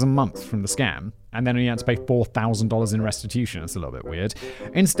 $5,000 a month from the scam, and then only had to pay $4,000 in restitution, it's a little bit weird.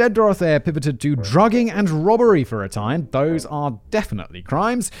 Instead, Dorothea pivoted to drugging and robbery for a time. Those are definitely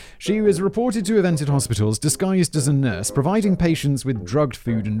crimes. She was reported to have entered hospitals disguised as a nurse, providing patients with drugged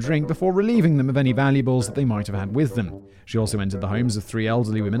food and drink before relieving them of any valuables that they might have had with them. She also entered the homes of 3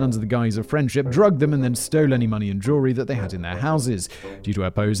 elderly women under the guise of friendship, drugged them, and then stole any money and jewelry that they had in their houses. Due to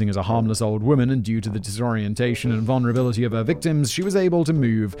her posing as a harmless old woman and due to the disorientation and vulnerability of her victims, she was able to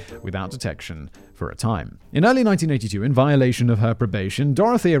move without detection for a time. In early 1982, in violation of her probation,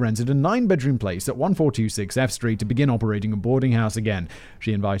 Dorothea rented a 9-bedroom place at 1426 F Street to begin operating a boarding house again.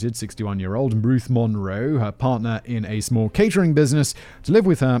 She invited 61-year-old Ruth Monroe, her partner in a small catering business, to live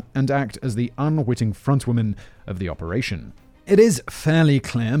with her and act as the unwitting frontwoman of the operation. It is fairly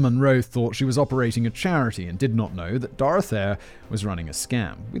clear Monroe thought she was operating a charity and did not know that Dorothea was running a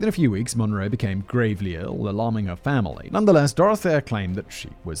scam. Within a few weeks, Monroe became gravely ill, alarming her family. Nonetheless, Dorothea claimed that she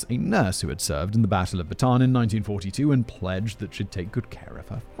was a nurse who had served in the Battle of Bataan in 1942 and pledged that she'd take good care of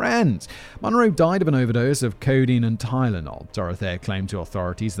her friends. Monroe died of an overdose of codeine and Tylenol. Dorothea claimed to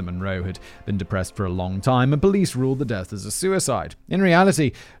authorities that Monroe had been depressed for a long time, and police ruled the death as a suicide. In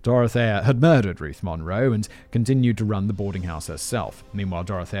reality, Dorothea had murdered Ruth Monroe and continued to run the boarding house herself. Meanwhile,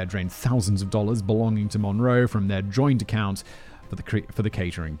 Dorothea drained thousands of dollars belonging to Monroe from their joint account for the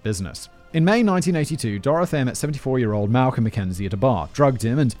catering business. In May 1982, Dorothea met 74-year-old Malcolm Mackenzie at a bar, drugged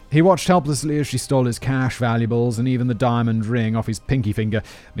him, and he watched helplessly as she stole his cash, valuables, and even the diamond ring off his pinky finger.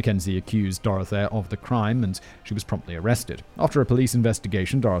 Mackenzie accused Dorothea of the crime, and she was promptly arrested. After a police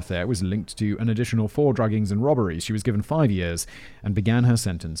investigation, Dorothea was linked to an additional 4 druggings and robberies. She was given 5 years and began her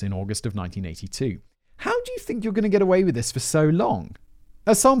sentence in August of 1982. How do you think you're going to get away with this for so long?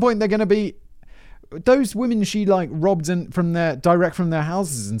 At some point, they're going to be... Those women she robbed from their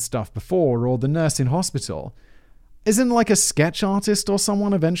houses and stuff before, or the nurse in hospital, isn't a sketch artist or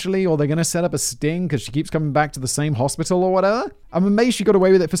someone eventually, or they're going to set up a sting because she keeps coming back to the same hospital or whatever? I'm amazed she got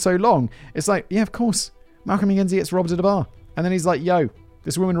away with it for so long. It's yeah, of course. Malcolm Mackenzie gets robbed at a bar. And then he's yo,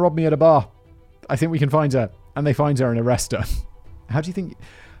 this woman robbed me at a bar. I think we can find her. And they find her and arrest her. How do you think...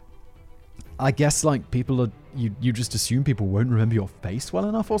 I guess, like, people are... You just assume people won't remember your face well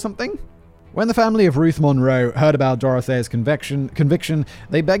enough or something? When the family of Ruth Monroe heard about Dorothea's conviction,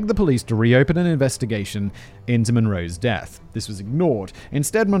 they begged the police to reopen an investigation into Monroe's death. This was ignored.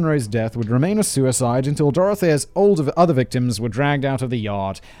 Instead, Monroe's death would remain a suicide until Dorothea's other victims were dragged out of the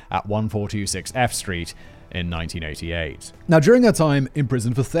yard at 1426 F Street in 1988. Now, during her time in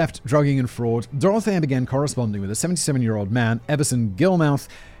prison for theft, drugging, and fraud, Dorothea began corresponding with a 77-year-old man, Everson Gilmouth,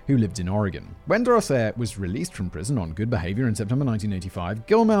 who lived in Oregon. When Dorothea was released from prison on good behavior in September 1985,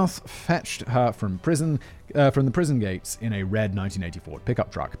 Gilmouth fetched her from the prison gates in a red 1984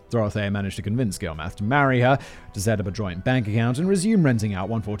 pickup truck. Dorothea managed to convince Gilmouth to marry her, to set up a joint bank account, and resume renting out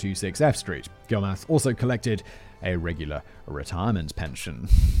 1426 F Street. Gilmouth also collected a regular retirement pension.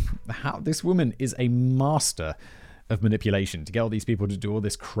 This woman is a master of manipulation to get all these people to do all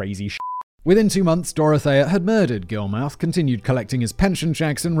this crazy shit. Within 2 months, Dorothea had murdered Gilmouth, continued collecting his pension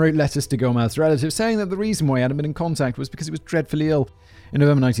checks, and wrote letters to Gilmouth's relatives saying that the reason why he hadn't been in contact was because he was dreadfully ill. In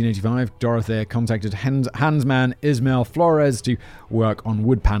November 1985, Dorothea contacted handsman Ismael Flores to work on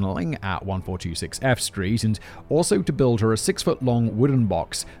wood paneling at 1426 F Street and also to build her a 6-foot-long wooden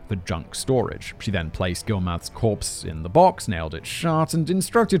box for junk storage. She then placed Gilmouth's corpse in the box, nailed it shut, and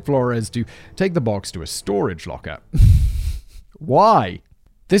instructed Flores to take the box to a storage locker. Why?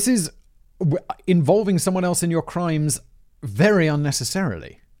 This is involving someone else in your crimes very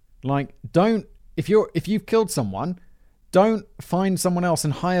unnecessarily. Like, if you've killed someone, don't find someone else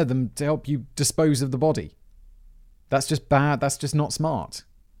and hire them to help you dispose of the body. That's just bad. That's just not smart.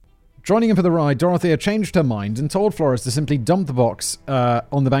 Joining him for the ride, Dorothea changed her mind and told Flores to simply dump the box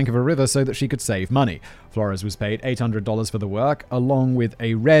on the bank of a river so that she could save money. Flores was paid $800 for the work, along with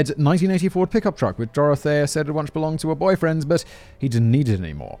a red 1984 pickup truck, which Dorothea said had once belonged to her boyfriend, but he didn't need it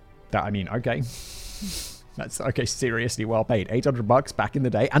anymore. Okay. That's seriously well paid. $800 back in the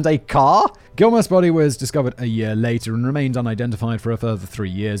day. And a car? Gilmouth's body was discovered a year later and remained unidentified for a further 3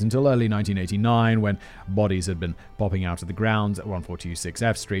 years until early 1989, when bodies had been popping out of the ground at 1426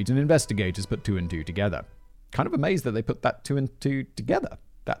 F Street and investigators put 2 and 2 together. Kind of amazed that they put that 2 and 2 together.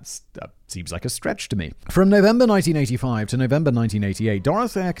 That seems like a stretch to me. From November 1985 to November 1988,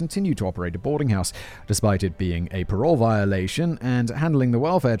 Dorothea continued to operate a boarding house, despite it being a parole violation, and handling the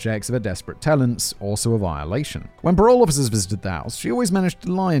welfare checks of her desperate tenants, also a violation. When parole officers visited the house, she always managed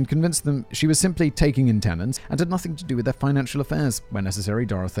to lie and convince them she was simply taking in tenants and had nothing to do with their financial affairs. When necessary,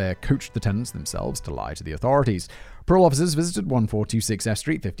 Dorothea coached the tenants themselves to lie to the authorities. Parole officers visited 1426 F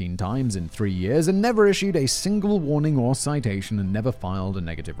Street 15 times in 3 years and never issued a single warning or citation and never filed a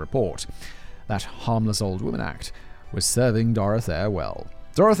negative report. That harmless old woman act was serving Dorothea well.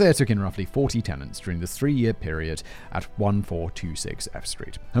 Dorothea took in roughly 40 tenants during the 3-year period at 1426 F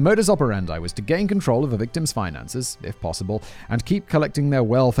Street. Her modus operandi was to gain control of a victim's finances, if possible, and keep collecting their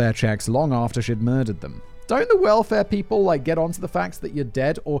welfare checks long after she'd murdered them. Don't the welfare people get onto the fact that you're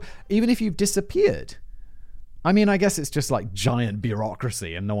dead, or even if you've disappeared? I mean, I guess it's just giant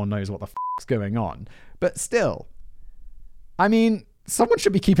bureaucracy and no one knows what the f***'s going on. But still, I mean, someone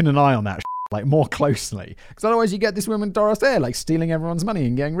should be keeping an eye on that more closely. Because otherwise you get this woman Dorothea stealing everyone's money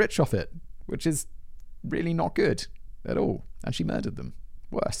and getting rich off it, which is really not good at all. And she murdered them.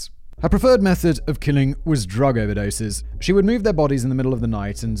 Worse. Her preferred method of killing was drug overdoses. She would move their bodies in the middle of the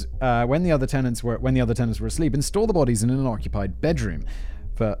night and when the other tenants were asleep, and store the bodies in an unoccupied bedroom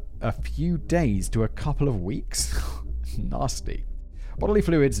for a few days to a couple of weeks. Nasty. Bodily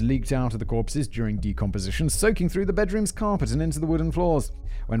fluids leaked out of the corpses during decomposition, soaking through the bedroom's carpet and into the wooden floors.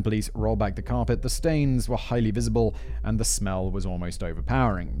 When police rolled back the carpet, the stains were highly visible and the smell was almost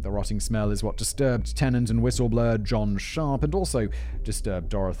overpowering. The rotting smell is what disturbed tenant and whistleblower John Sharp, and also disturbed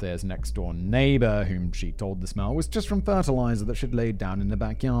Dorothea's next-door neighbor, whom she told the smell was just from fertilizer that she'd laid down in the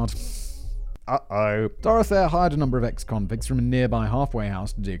backyard. Uh-oh. Dorothea hired a number of ex-convicts from a nearby halfway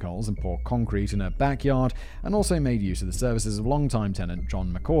house to dig holes and pour concrete in her backyard, and also made use of the services of longtime tenant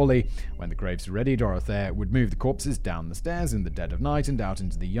John McCauley. When the graves were ready, Dorothea would move the corpses down the stairs in the dead of night and out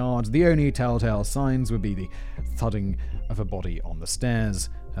into the yard. The only telltale signs would be the thudding of a body on the stairs,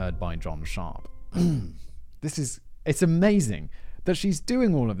 heard by John Sharp. It's amazing that she's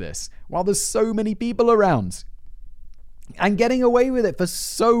doing all of this while there's so many people around and getting away with it for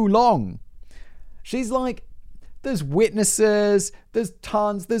so long. She's there's witnesses, there's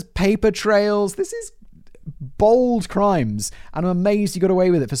tons, there's paper trails. This is bold crimes, and I'm amazed you got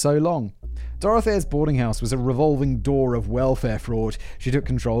away with it for so long. Dorothea's boarding house was a revolving door of welfare fraud. She took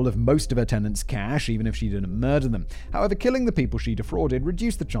control of most of her tenants' cash, even if she didn't murder them. However, killing the people she defrauded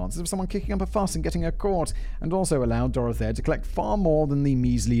reduced the chances of someone kicking up a fuss and getting her caught, and also allowed Dorothea to collect far more than the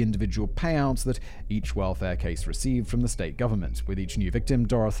measly individual payouts that each welfare case received from the state government. With each new victim,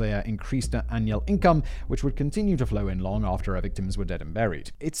 Dorothea increased her annual income, which would continue to flow in long after her victims were dead and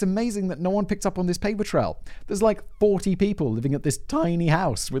buried. It's amazing that no one picked up on this paper trail. There's like 40 people living at this tiny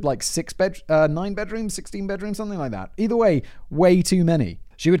house with like 9 bedrooms, 16 bedrooms, something like that. Either way, way too many.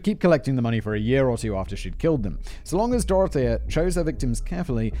 She would keep collecting the money for a year or two after she'd killed them. So long as Dorothea chose her victims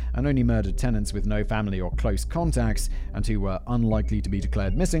carefully and only murdered tenants with no family or close contacts and who were unlikely to be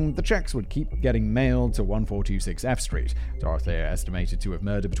declared missing, the checks would keep getting mailed to 1426 F Street. Dorothea estimated to have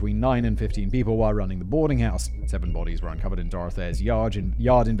murdered between 9 and 15 people while running the boarding house. 7 bodies were uncovered in Dorothea's yard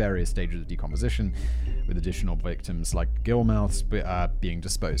in various stages of decomposition, with additional victims like gillmouths being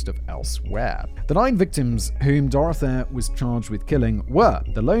disposed of elsewhere. The 9 victims whom Dorothea was charged with killing were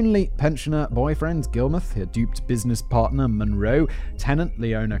the lonely pensioner boyfriend Gilmuth, her duped business partner Monroe, tenant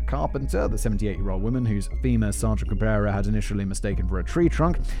Leona Carpenter, the 78-year-old woman whose femur Sergeant Cabrera had initially mistaken for a tree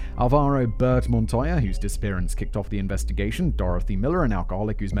trunk, Alvaro Bert Montoya, whose disappearance kicked off the investigation, Dorothy Miller, an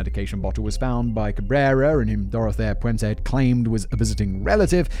alcoholic whose medication bottle was found by Cabrera and whom Dorothea Puente had claimed was a visiting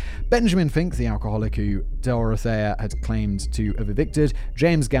relative, Benjamin Fink, the alcoholic who Dorothea had claimed to have evicted,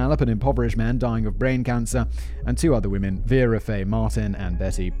 James Gallup, an impoverished man dying of brain cancer, and 2 other women, Vera Faye Martin and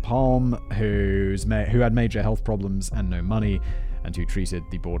Betty Palm, who had major health problems and no money, and who treated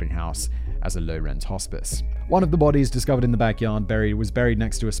the boarding house as a low-rent hospice. One of the bodies discovered in the backyard was buried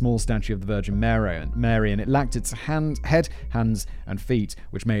next to a small statue of the Virgin Mary, and it lacked its head, hands, and feet,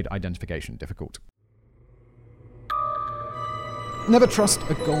 which made identification difficult. Never trust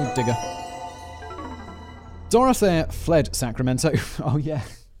a gold digger. Dorothea fled Sacramento. Oh yeah.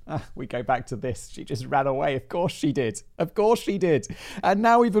 We go back to this. She just ran away. Of course she did. Of course she did. And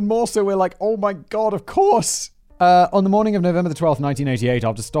now even more so, we're like, oh my God, of course. On the morning of November the 12th, 1988,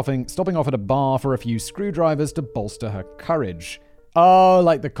 after stopping off at a bar for a few screwdrivers to bolster her courage. Oh,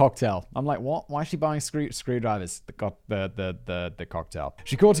 like the cocktail. I'm like, what? Why is she buying screwdrivers? The cocktail.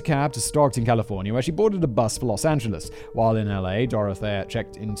 She caught a cab to Stockton, California, where she boarded a bus for Los Angeles. While in LA, Dorothea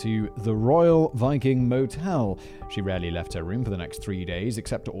checked into the Royal Viking Motel. She rarely left her room for the next 3 days,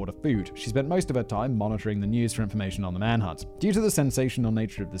 except to order food. She spent most of her time monitoring the news for information on the manhunt. Due to the sensational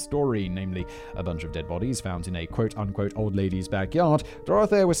nature of the story, namely a bunch of dead bodies found in a quote-unquote old lady's backyard,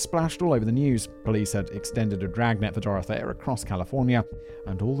 Dorothea was splashed all over the news. Police had extended a dragnet for Dorothea across California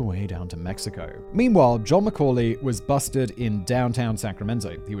and all the way down to Mexico. Meanwhile, John McCauley was busted in downtown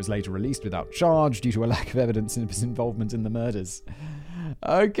Sacramento. He was later released without charge due to a lack of evidence of his involvement in the murders.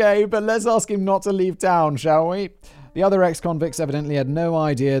 Okay, but let's ask him not to leave town, shall we? The other ex-convicts evidently had no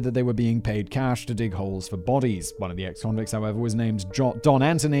idea that they were being paid cash to dig holes for bodies. One of the ex-convicts, however, was named Don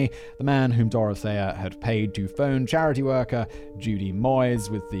Anthony, the man whom Dorothea had paid to phone charity worker Judy Moyes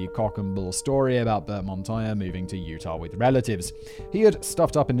with the cock and bull story about Bert Montoya moving to Utah with relatives. He had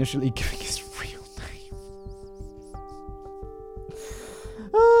stuffed up initially giving his real name.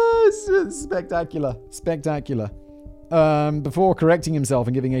 Spectacular. Before correcting himself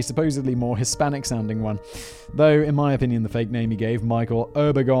and giving a supposedly more Hispanic-sounding one. Though, in my opinion, the fake name he gave, Michael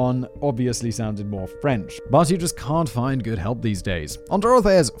Obergon, obviously sounded more French. But you just can't find good help these days. On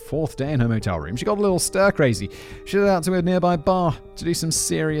Dorothea's 4th day in her motel room, she got a little stir-crazy. She headed out to a nearby bar to do some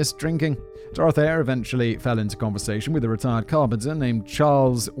serious drinking. Dorothea eventually fell into conversation with a retired carpenter named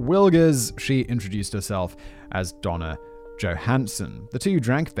Charles Wilgers. She introduced herself as Donna Johansson. The two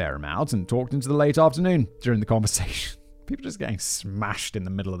drank a fair amount and talked into the late afternoon. During the conversation, people just getting smashed in the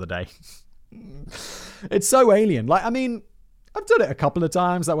middle of the day. It's so alien. Like, I mean, I've done it a couple of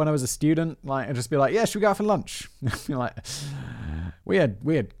times. Like when I was a student, like I'd just be like, "Yeah, should we go out for lunch?" Be like, we had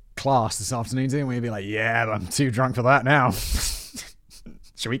class this afternoon, didn't we? Be like, "Yeah, but I'm too drunk for that now."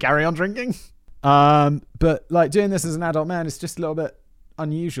 Should we carry on drinking? But like doing this as an adult man, it's just a little bit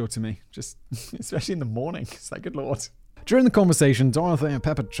unusual to me. Just especially in the morning. It's like, good Lord. During the conversation, Dorothea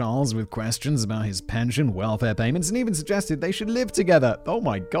peppered Charles with questions about his pension, welfare payments, and even suggested they should live together. Oh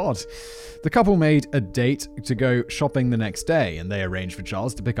my God. The couple made a date to go shopping the next day, and they arranged for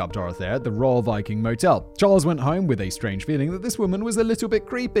Charles to pick up Dorothea at the Royal Viking Motel. Charles went home with a strange feeling that this woman was a little bit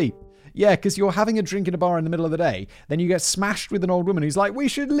creepy. Yeah, because you're having a drink in a bar in the middle of the day, then you get smashed with an old woman who's like, "We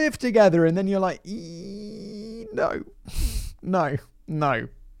should live together," and then you're like,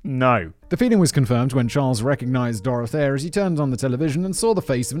 No. The feeling was confirmed when Charles recognized Dorothea as he turned on the television and saw the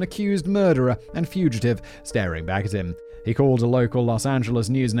face of an accused murderer and fugitive staring back at him. He called a local Los Angeles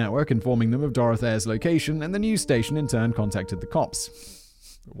news network, informing them of Dorothea's location, and the news station in turn contacted the cops.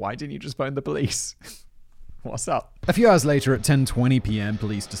 Why didn't you just phone the police? What's up? A few hours later at 10:20 p.m,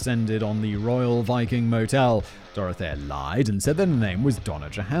 police descended on the Royal Viking Motel. Dorothea lied and said that her name was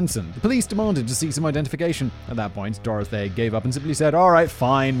Donna Johansson. The police demanded to see some identification. At that point, Dorothea gave up and simply said, "All right,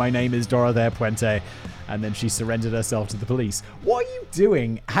 fine, my name is Dorothea Puente." And then she surrendered herself to the police. What are you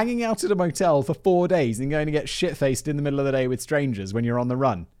doing hanging out at a motel for 4 days and going to get shit-faced in the middle of the day with strangers when you're on the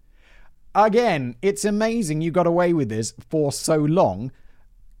run? Again, it's amazing you got away with this for so long,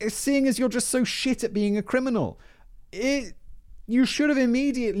 seeing as you're just so shit at being a criminal. You should have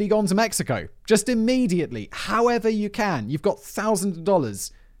immediately gone to Mexico. Just immediately. However you can. You've got thousands of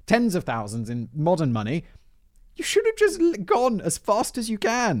dollars, tens of thousands in modern money. You should have just gone as fast as you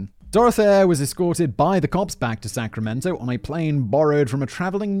can. Dorothea was escorted by the cops back to Sacramento on a plane borrowed from a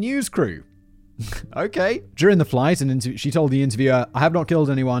traveling news crew. Okay. During the flight, she told the interviewer, "I have not killed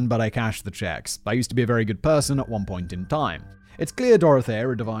anyone, but I cashed the checks. I used to be a very good person at one point in time." It's clear Dorothea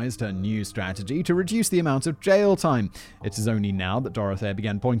had devised her new strategy to reduce the amount of jail time. It is only now that Dorothea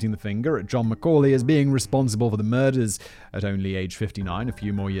began pointing the finger at John McCauley as being responsible for the murders. At only age 59, a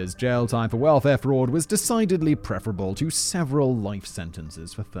few more years jail time for welfare fraud was decidedly preferable to several life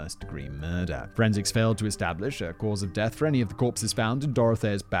sentences for first-degree murder. Forensics failed to establish a cause of death for any of the corpses found in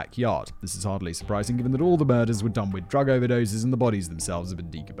Dorothea's backyard. This is hardly surprising given that all the murders were done with drug overdoses and the bodies themselves have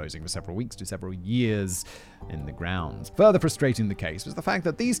been decomposing for several weeks to several years in the ground. Further frustrating the case was the fact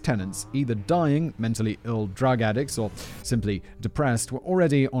that these tenants, either dying, mentally ill drug addicts, or simply depressed, were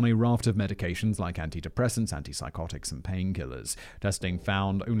already on a raft of medications like antidepressants, antipsychotics, and painkillers. Testing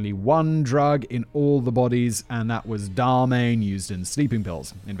found only one drug in all the bodies, and that was Darmane used in sleeping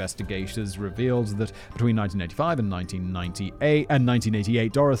pills. Investigators revealed that between 1985 and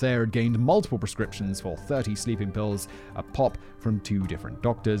 1988, Dorothea had gained multiple prescriptions for 30 sleeping pills a pop from 2 different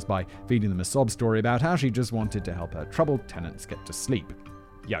doctors by feeding them a sob story about how she just wanted to help her troubled tenants get to sleep.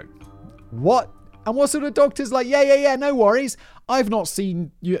 Yo, what? And what sort of doctor's like, yeah, no worries. I've not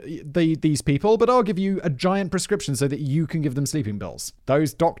seen these people, but I'll give you a giant prescription so that you can give them sleeping pills.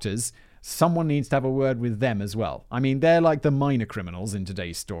 Those doctors, someone needs to have a word with them as well. I mean, they're like the minor criminals in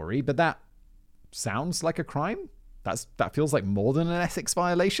today's story, but that sounds like a crime. That feels like more than an ethics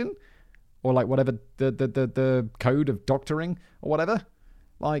violation. Or like whatever, the code of doctoring or whatever.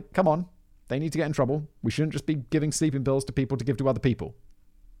 Like, come on. They need to get in trouble. We shouldn't just be giving sleeping pills to people to give to other people.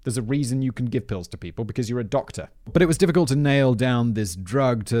 There's a reason you can give pills to people, because you're a doctor. But it was difficult to nail down this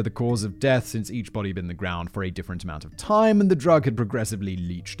drug to the cause of death since each body had been in the ground for a different amount of time and the drug had progressively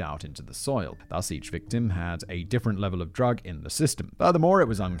leached out into the soil. Thus, each victim had a different level of drug in the system. Furthermore, it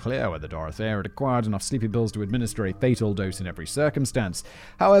was unclear whether Dorothea had acquired enough sleeping pills to administer a fatal dose in every circumstance.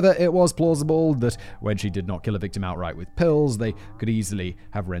 However, it was plausible that when she did not kill a victim outright with pills, they could easily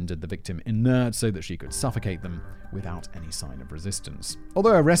have rendered the victim inert so that she could suffocate them without any sign of resistance.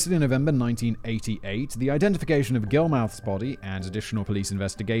 Although arrested in November 1988, the identification of Gilmouth's body and additional police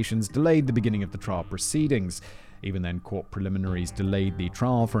investigations delayed the beginning of the trial proceedings. Even then, court preliminaries delayed the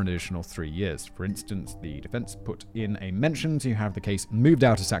trial for an additional 3 years. For instance, the defense put in a mention to have the case moved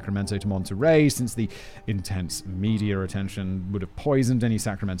out of Sacramento to Monterey, since the intense media attention would have poisoned any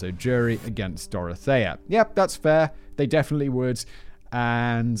Sacramento jury against Dorothea. Yep, that's fair. They definitely would.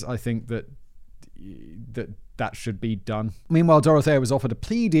 And I think that should be done. Meanwhile, Dorothea was offered a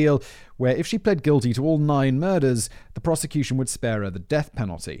plea deal where if she pled guilty to all 9 murders, the prosecution would spare her the death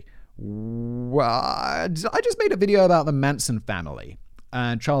penalty. Well, I just made a video about the Manson family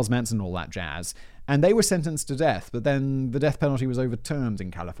and Charles Manson and all that jazz, and they were sentenced to death, but then the death penalty was overturned in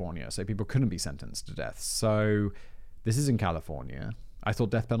California, so people couldn't be sentenced to death. So this is in California. I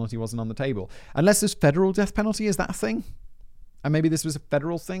thought death penalty wasn't on the table. Unless there's federal death penalty, is that a thing? And maybe this was a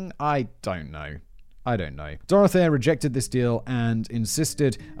federal thing? I don't know. Dorothea rejected this deal and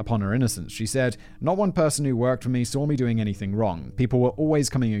insisted upon her innocence. She said, "Not one person who worked for me saw me doing anything wrong. People were always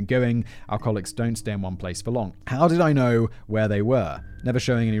coming and going. Alcoholics don't stay in one place for long. How did I know where they were?" Never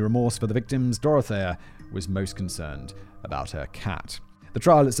showing any remorse for the victims, Dorothea was most concerned about her cat. The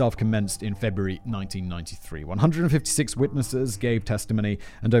trial itself commenced in February 1993. 156 witnesses gave testimony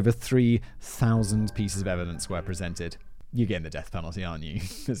and over 3,000 pieces of evidence were presented. You're getting the death penalty, aren't you?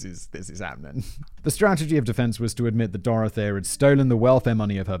 This is happening. The strategy of defense was to admit that Dorothea had stolen the welfare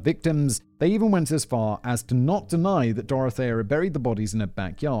money of her victims. They even went as far as to not deny that Dorothea had buried the bodies in her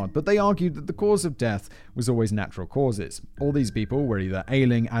backyard, but they argued that the cause of death was always natural causes. All these people were either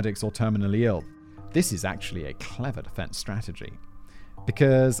ailing, addicts, or terminally ill. This is actually a clever defense strategy.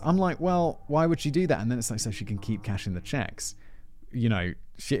 Because I'm like, well, why would she do that? And then it's like, so she can keep cashing the checks. You know,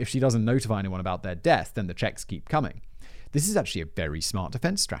 if she doesn't notify anyone about their death, then the checks keep coming. This is actually a very smart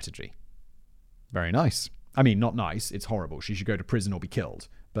defense strategy. Very nice. I mean, not nice. It's horrible. She should go to prison or be killed.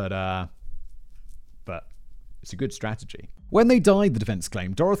 But it's a good strategy. When they died, the defense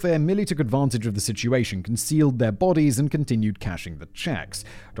claimed, Dorothea merely took advantage of the situation, concealed their bodies, and continued cashing the checks.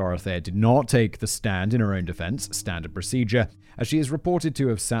 Dorothea did not take the stand in her own defense, standard procedure, as she is reported to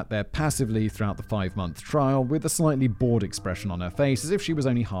have sat there passively throughout the 5-month trial with a slightly bored expression on her face, as if she was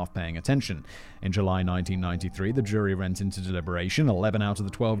only half paying attention. In July 1993, the jury went into deliberation. 11 out of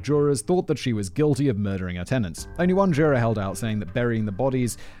the 12 jurors thought that she was guilty of murdering her tenants. Only one juror held out, saying that burying the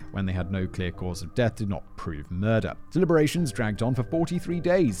bodies when they had no clear cause of death did not prove murder. Deliberations dragged on for 43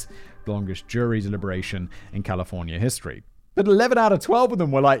 days, the longest jury deliberation in California history. But 11 out of 12 of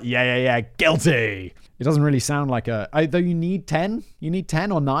them were like, yeah, guilty. It doesn't really sound like though you need 10? You need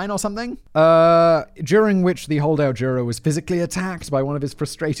 10 or 9 or something? During which the holdout juror was physically attacked by one of his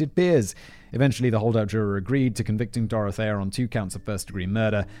frustrated peers. Eventually, the holdout juror agreed to convicting Dorothea on 2 counts of first-degree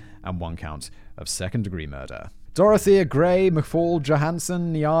murder and 1 count of second-degree murder. Dorothea Gray, McFall,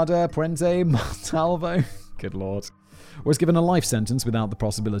 Johansson, Niada, Puente, Montalvo, good lord, was given a life sentence without the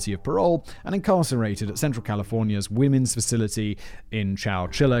possibility of parole and incarcerated at Central California's women's facility in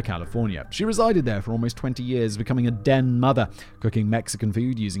Chowchilla, California. She resided there for almost 20 years, becoming a den mother, cooking Mexican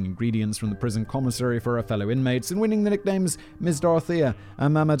food using ingredients from the prison commissary for her fellow inmates and winning the nicknames Ms. Dorothea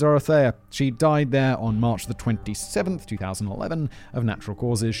and Mama Dorothea. She died there on March the 27th, 2011, of natural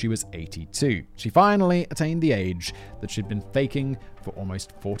causes. She was 82. She finally attained the age that she'd been faking for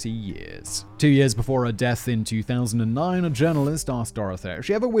almost 40 years. 2 years before her death in 2009, a journalist asked Dorothea if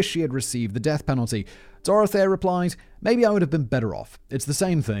she ever wished she had received the death penalty. Dorothea replied, "Maybe I would have been better off. It's the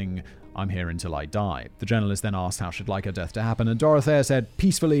same thing. I'm here until I die." The journalist then asked how she'd like her death to happen, and Dorothea said,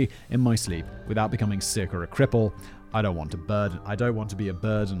 "Peacefully, in my sleep, without becoming sick or a cripple. I don't want to be a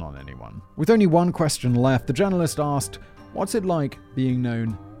burden on anyone." With only one question left, the journalist asked, "What's it like being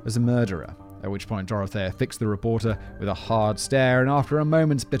known as a murderer?" At which point Dorothea fixed the reporter with a hard stare, and after a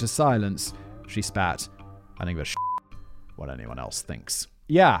moment's bitter silence, she spat, "I think that's what anyone else thinks."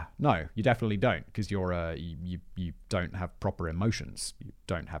 Yeah, no, you definitely don't, because you don't have proper emotions. You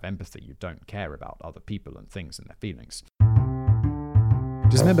don't have empathy. You don't care about other people and things and their feelings.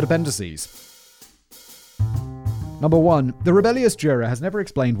 Dismembered appendices. Number 1. The rebellious juror has never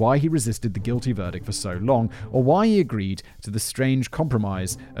explained why he resisted the guilty verdict for so long, or why he agreed to the strange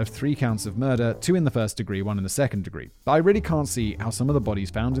compromise of 3 counts of murder, 2 in the first degree, 1 in the second degree. But I really can't see how some of the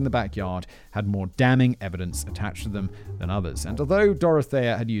bodies found in the backyard had more damning evidence attached to them than others. And although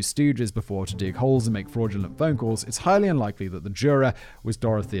Dorothea had used stooges before to dig holes and make fraudulent phone calls, it's highly unlikely that the juror was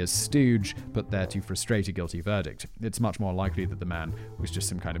Dorothea's stooge put there to frustrate a guilty verdict. It's much more likely that the man was just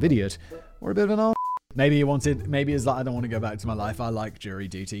some kind of idiot or a bit of an arse. Maybe it's like, I don't want to go back to my life. I like jury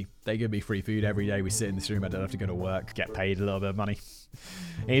duty. They give me free food every day. We sit in this room. I don't have to go to work, get paid a little bit of money.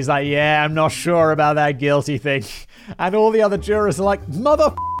 He's like, yeah, I'm not sure about that guilty thing. And all the other jurors are like,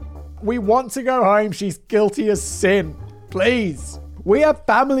 we want to go home. She's guilty as sin. Please. We have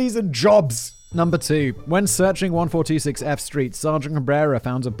families and jobs. Number 2. When searching 1426 F Street, Sergeant Cabrera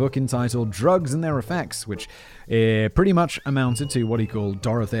found a book entitled Drugs and Their Effects, which pretty much amounted to what he called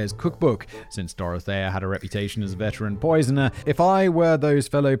Dorothea's cookbook, since Dorothea had a reputation as a veteran poisoner. If I were those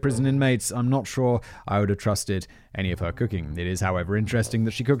fellow prison inmates, I'm not sure I would have trusted any of her cooking. It is, however, interesting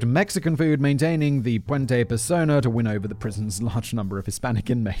that she cooked Mexican food, maintaining the Puente persona to win over the prison's large number of Hispanic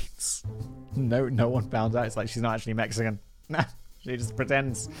inmates. No one found out. It's like she's not actually Mexican. She just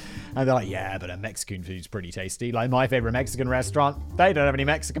pretends. And they're like, yeah, but her Mexican food's pretty tasty. Like my favorite Mexican restaurant, they don't have any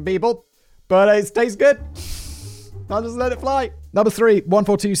Mexican people, but it tastes good. I'll just let it fly. Number 3,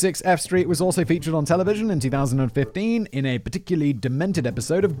 1426 F Street was also featured on television in 2015 in a particularly demented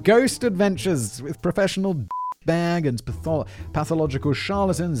episode of Ghost Adventures with professional bag and pathological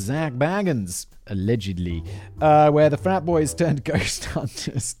charlatan Zach Baggins, allegedly, where the frat boys turned ghost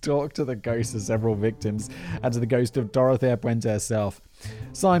hunters talk to the ghosts of several victims and to the ghost of Dorothea Puente herself.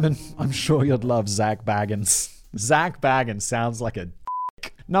 Simon, I'm sure you'd love Zach Baggins. Zach Baggins sounds like a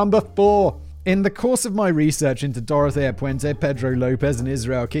dick. Number 4. In the course of my research into Dorothea Puente, Pedro Lopez, and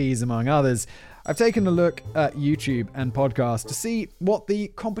Israel Keys, among others, I've taken a look at YouTube and podcasts to see what the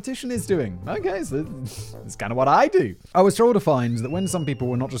competition is doing. Okay, so it's kind of what I do. I was told to find that when some people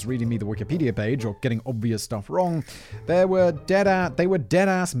were not just reading me the Wikipedia page or getting obvious stuff wrong, they were dead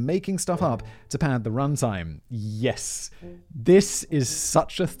ass making stuff up to pad the runtime. Yes, this is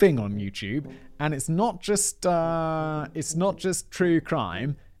such a thing on YouTube, and it's not just true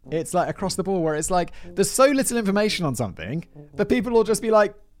crime. It's like across the board, where it's like there's so little information on something that people will just be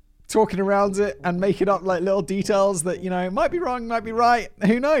like talking around it and making up like little details that, might be wrong, might be right,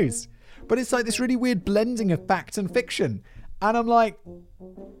 who knows? But it's like this really weird blending of fact and fiction. And I'm like,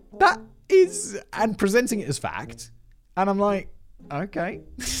 that and presenting it as fact. And I'm like, okay,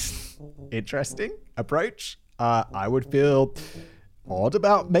 interesting approach. I would feel odd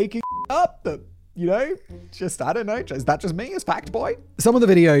about making up, but just, I don't know, is that just me as fact boy? Some of the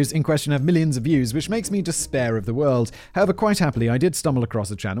videos in question have millions of views, which makes me despair of the world. However, quite happily, I did stumble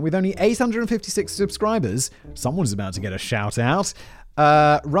across a channel with only 856 subscribers. Someone's about to get a shout out.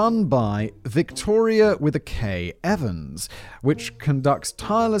 Run by Victoria with a K Evans, which conducts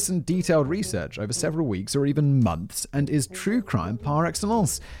tireless and detailed research over several weeks or even months and is true crime par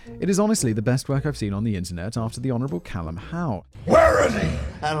excellence. It is honestly the best work I've seen on the internet after the Honourable Callum Howe. Where is he?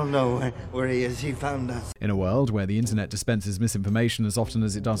 I don't know where he is. He found us. In a world where the internet dispenses misinformation as often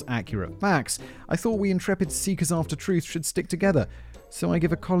as it does accurate facts, I thought we intrepid seekers after truth should stick together. So I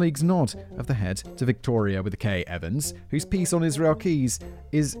give a colleague's nod of the head to Victoria with a K Evans, whose piece on Israel Keys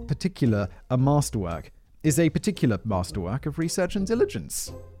is a particular masterwork of research and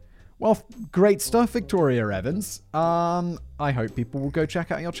diligence. Well, great stuff, Victoria Evans. I hope people will go check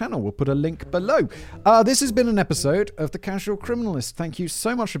out your channel. We'll put a link below. This has been an episode of The Casual Criminalist. Thank you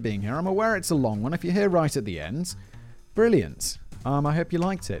so much for being here. I'm aware it's a long one. If you're here right at the end, brilliant. I hope you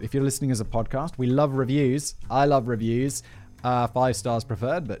liked it. If you're listening as a podcast, we love reviews. I love reviews. 5 stars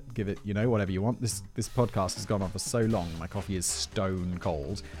preferred, but give it, whatever you want. This podcast has gone on for so long. My coffee is stone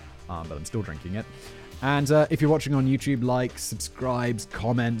cold, but I'm still drinking it. And if you're watching on YouTube, like, subscribes,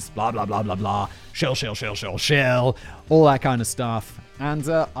 comments, blah, blah, blah, blah, blah, shill, all that kind of stuff. And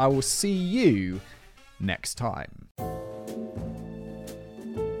I will see you next time.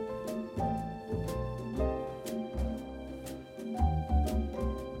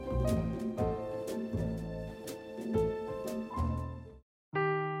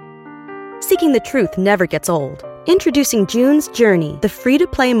 Seeking the truth never gets old. Introducing June's Journey, the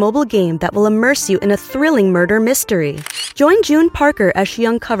free-to-play mobile game that will immerse you in a thrilling murder mystery. Join June Parker as she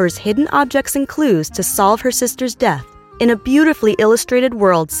uncovers hidden objects and clues to solve her sister's death in a beautifully illustrated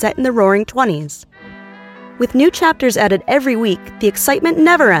world set in the Roaring '20s. With new chapters added every week, the excitement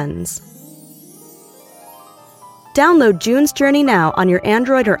never ends. Download June's Journey now on your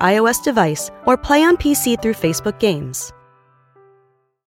Android or iOS device, or play on PC through Facebook Games.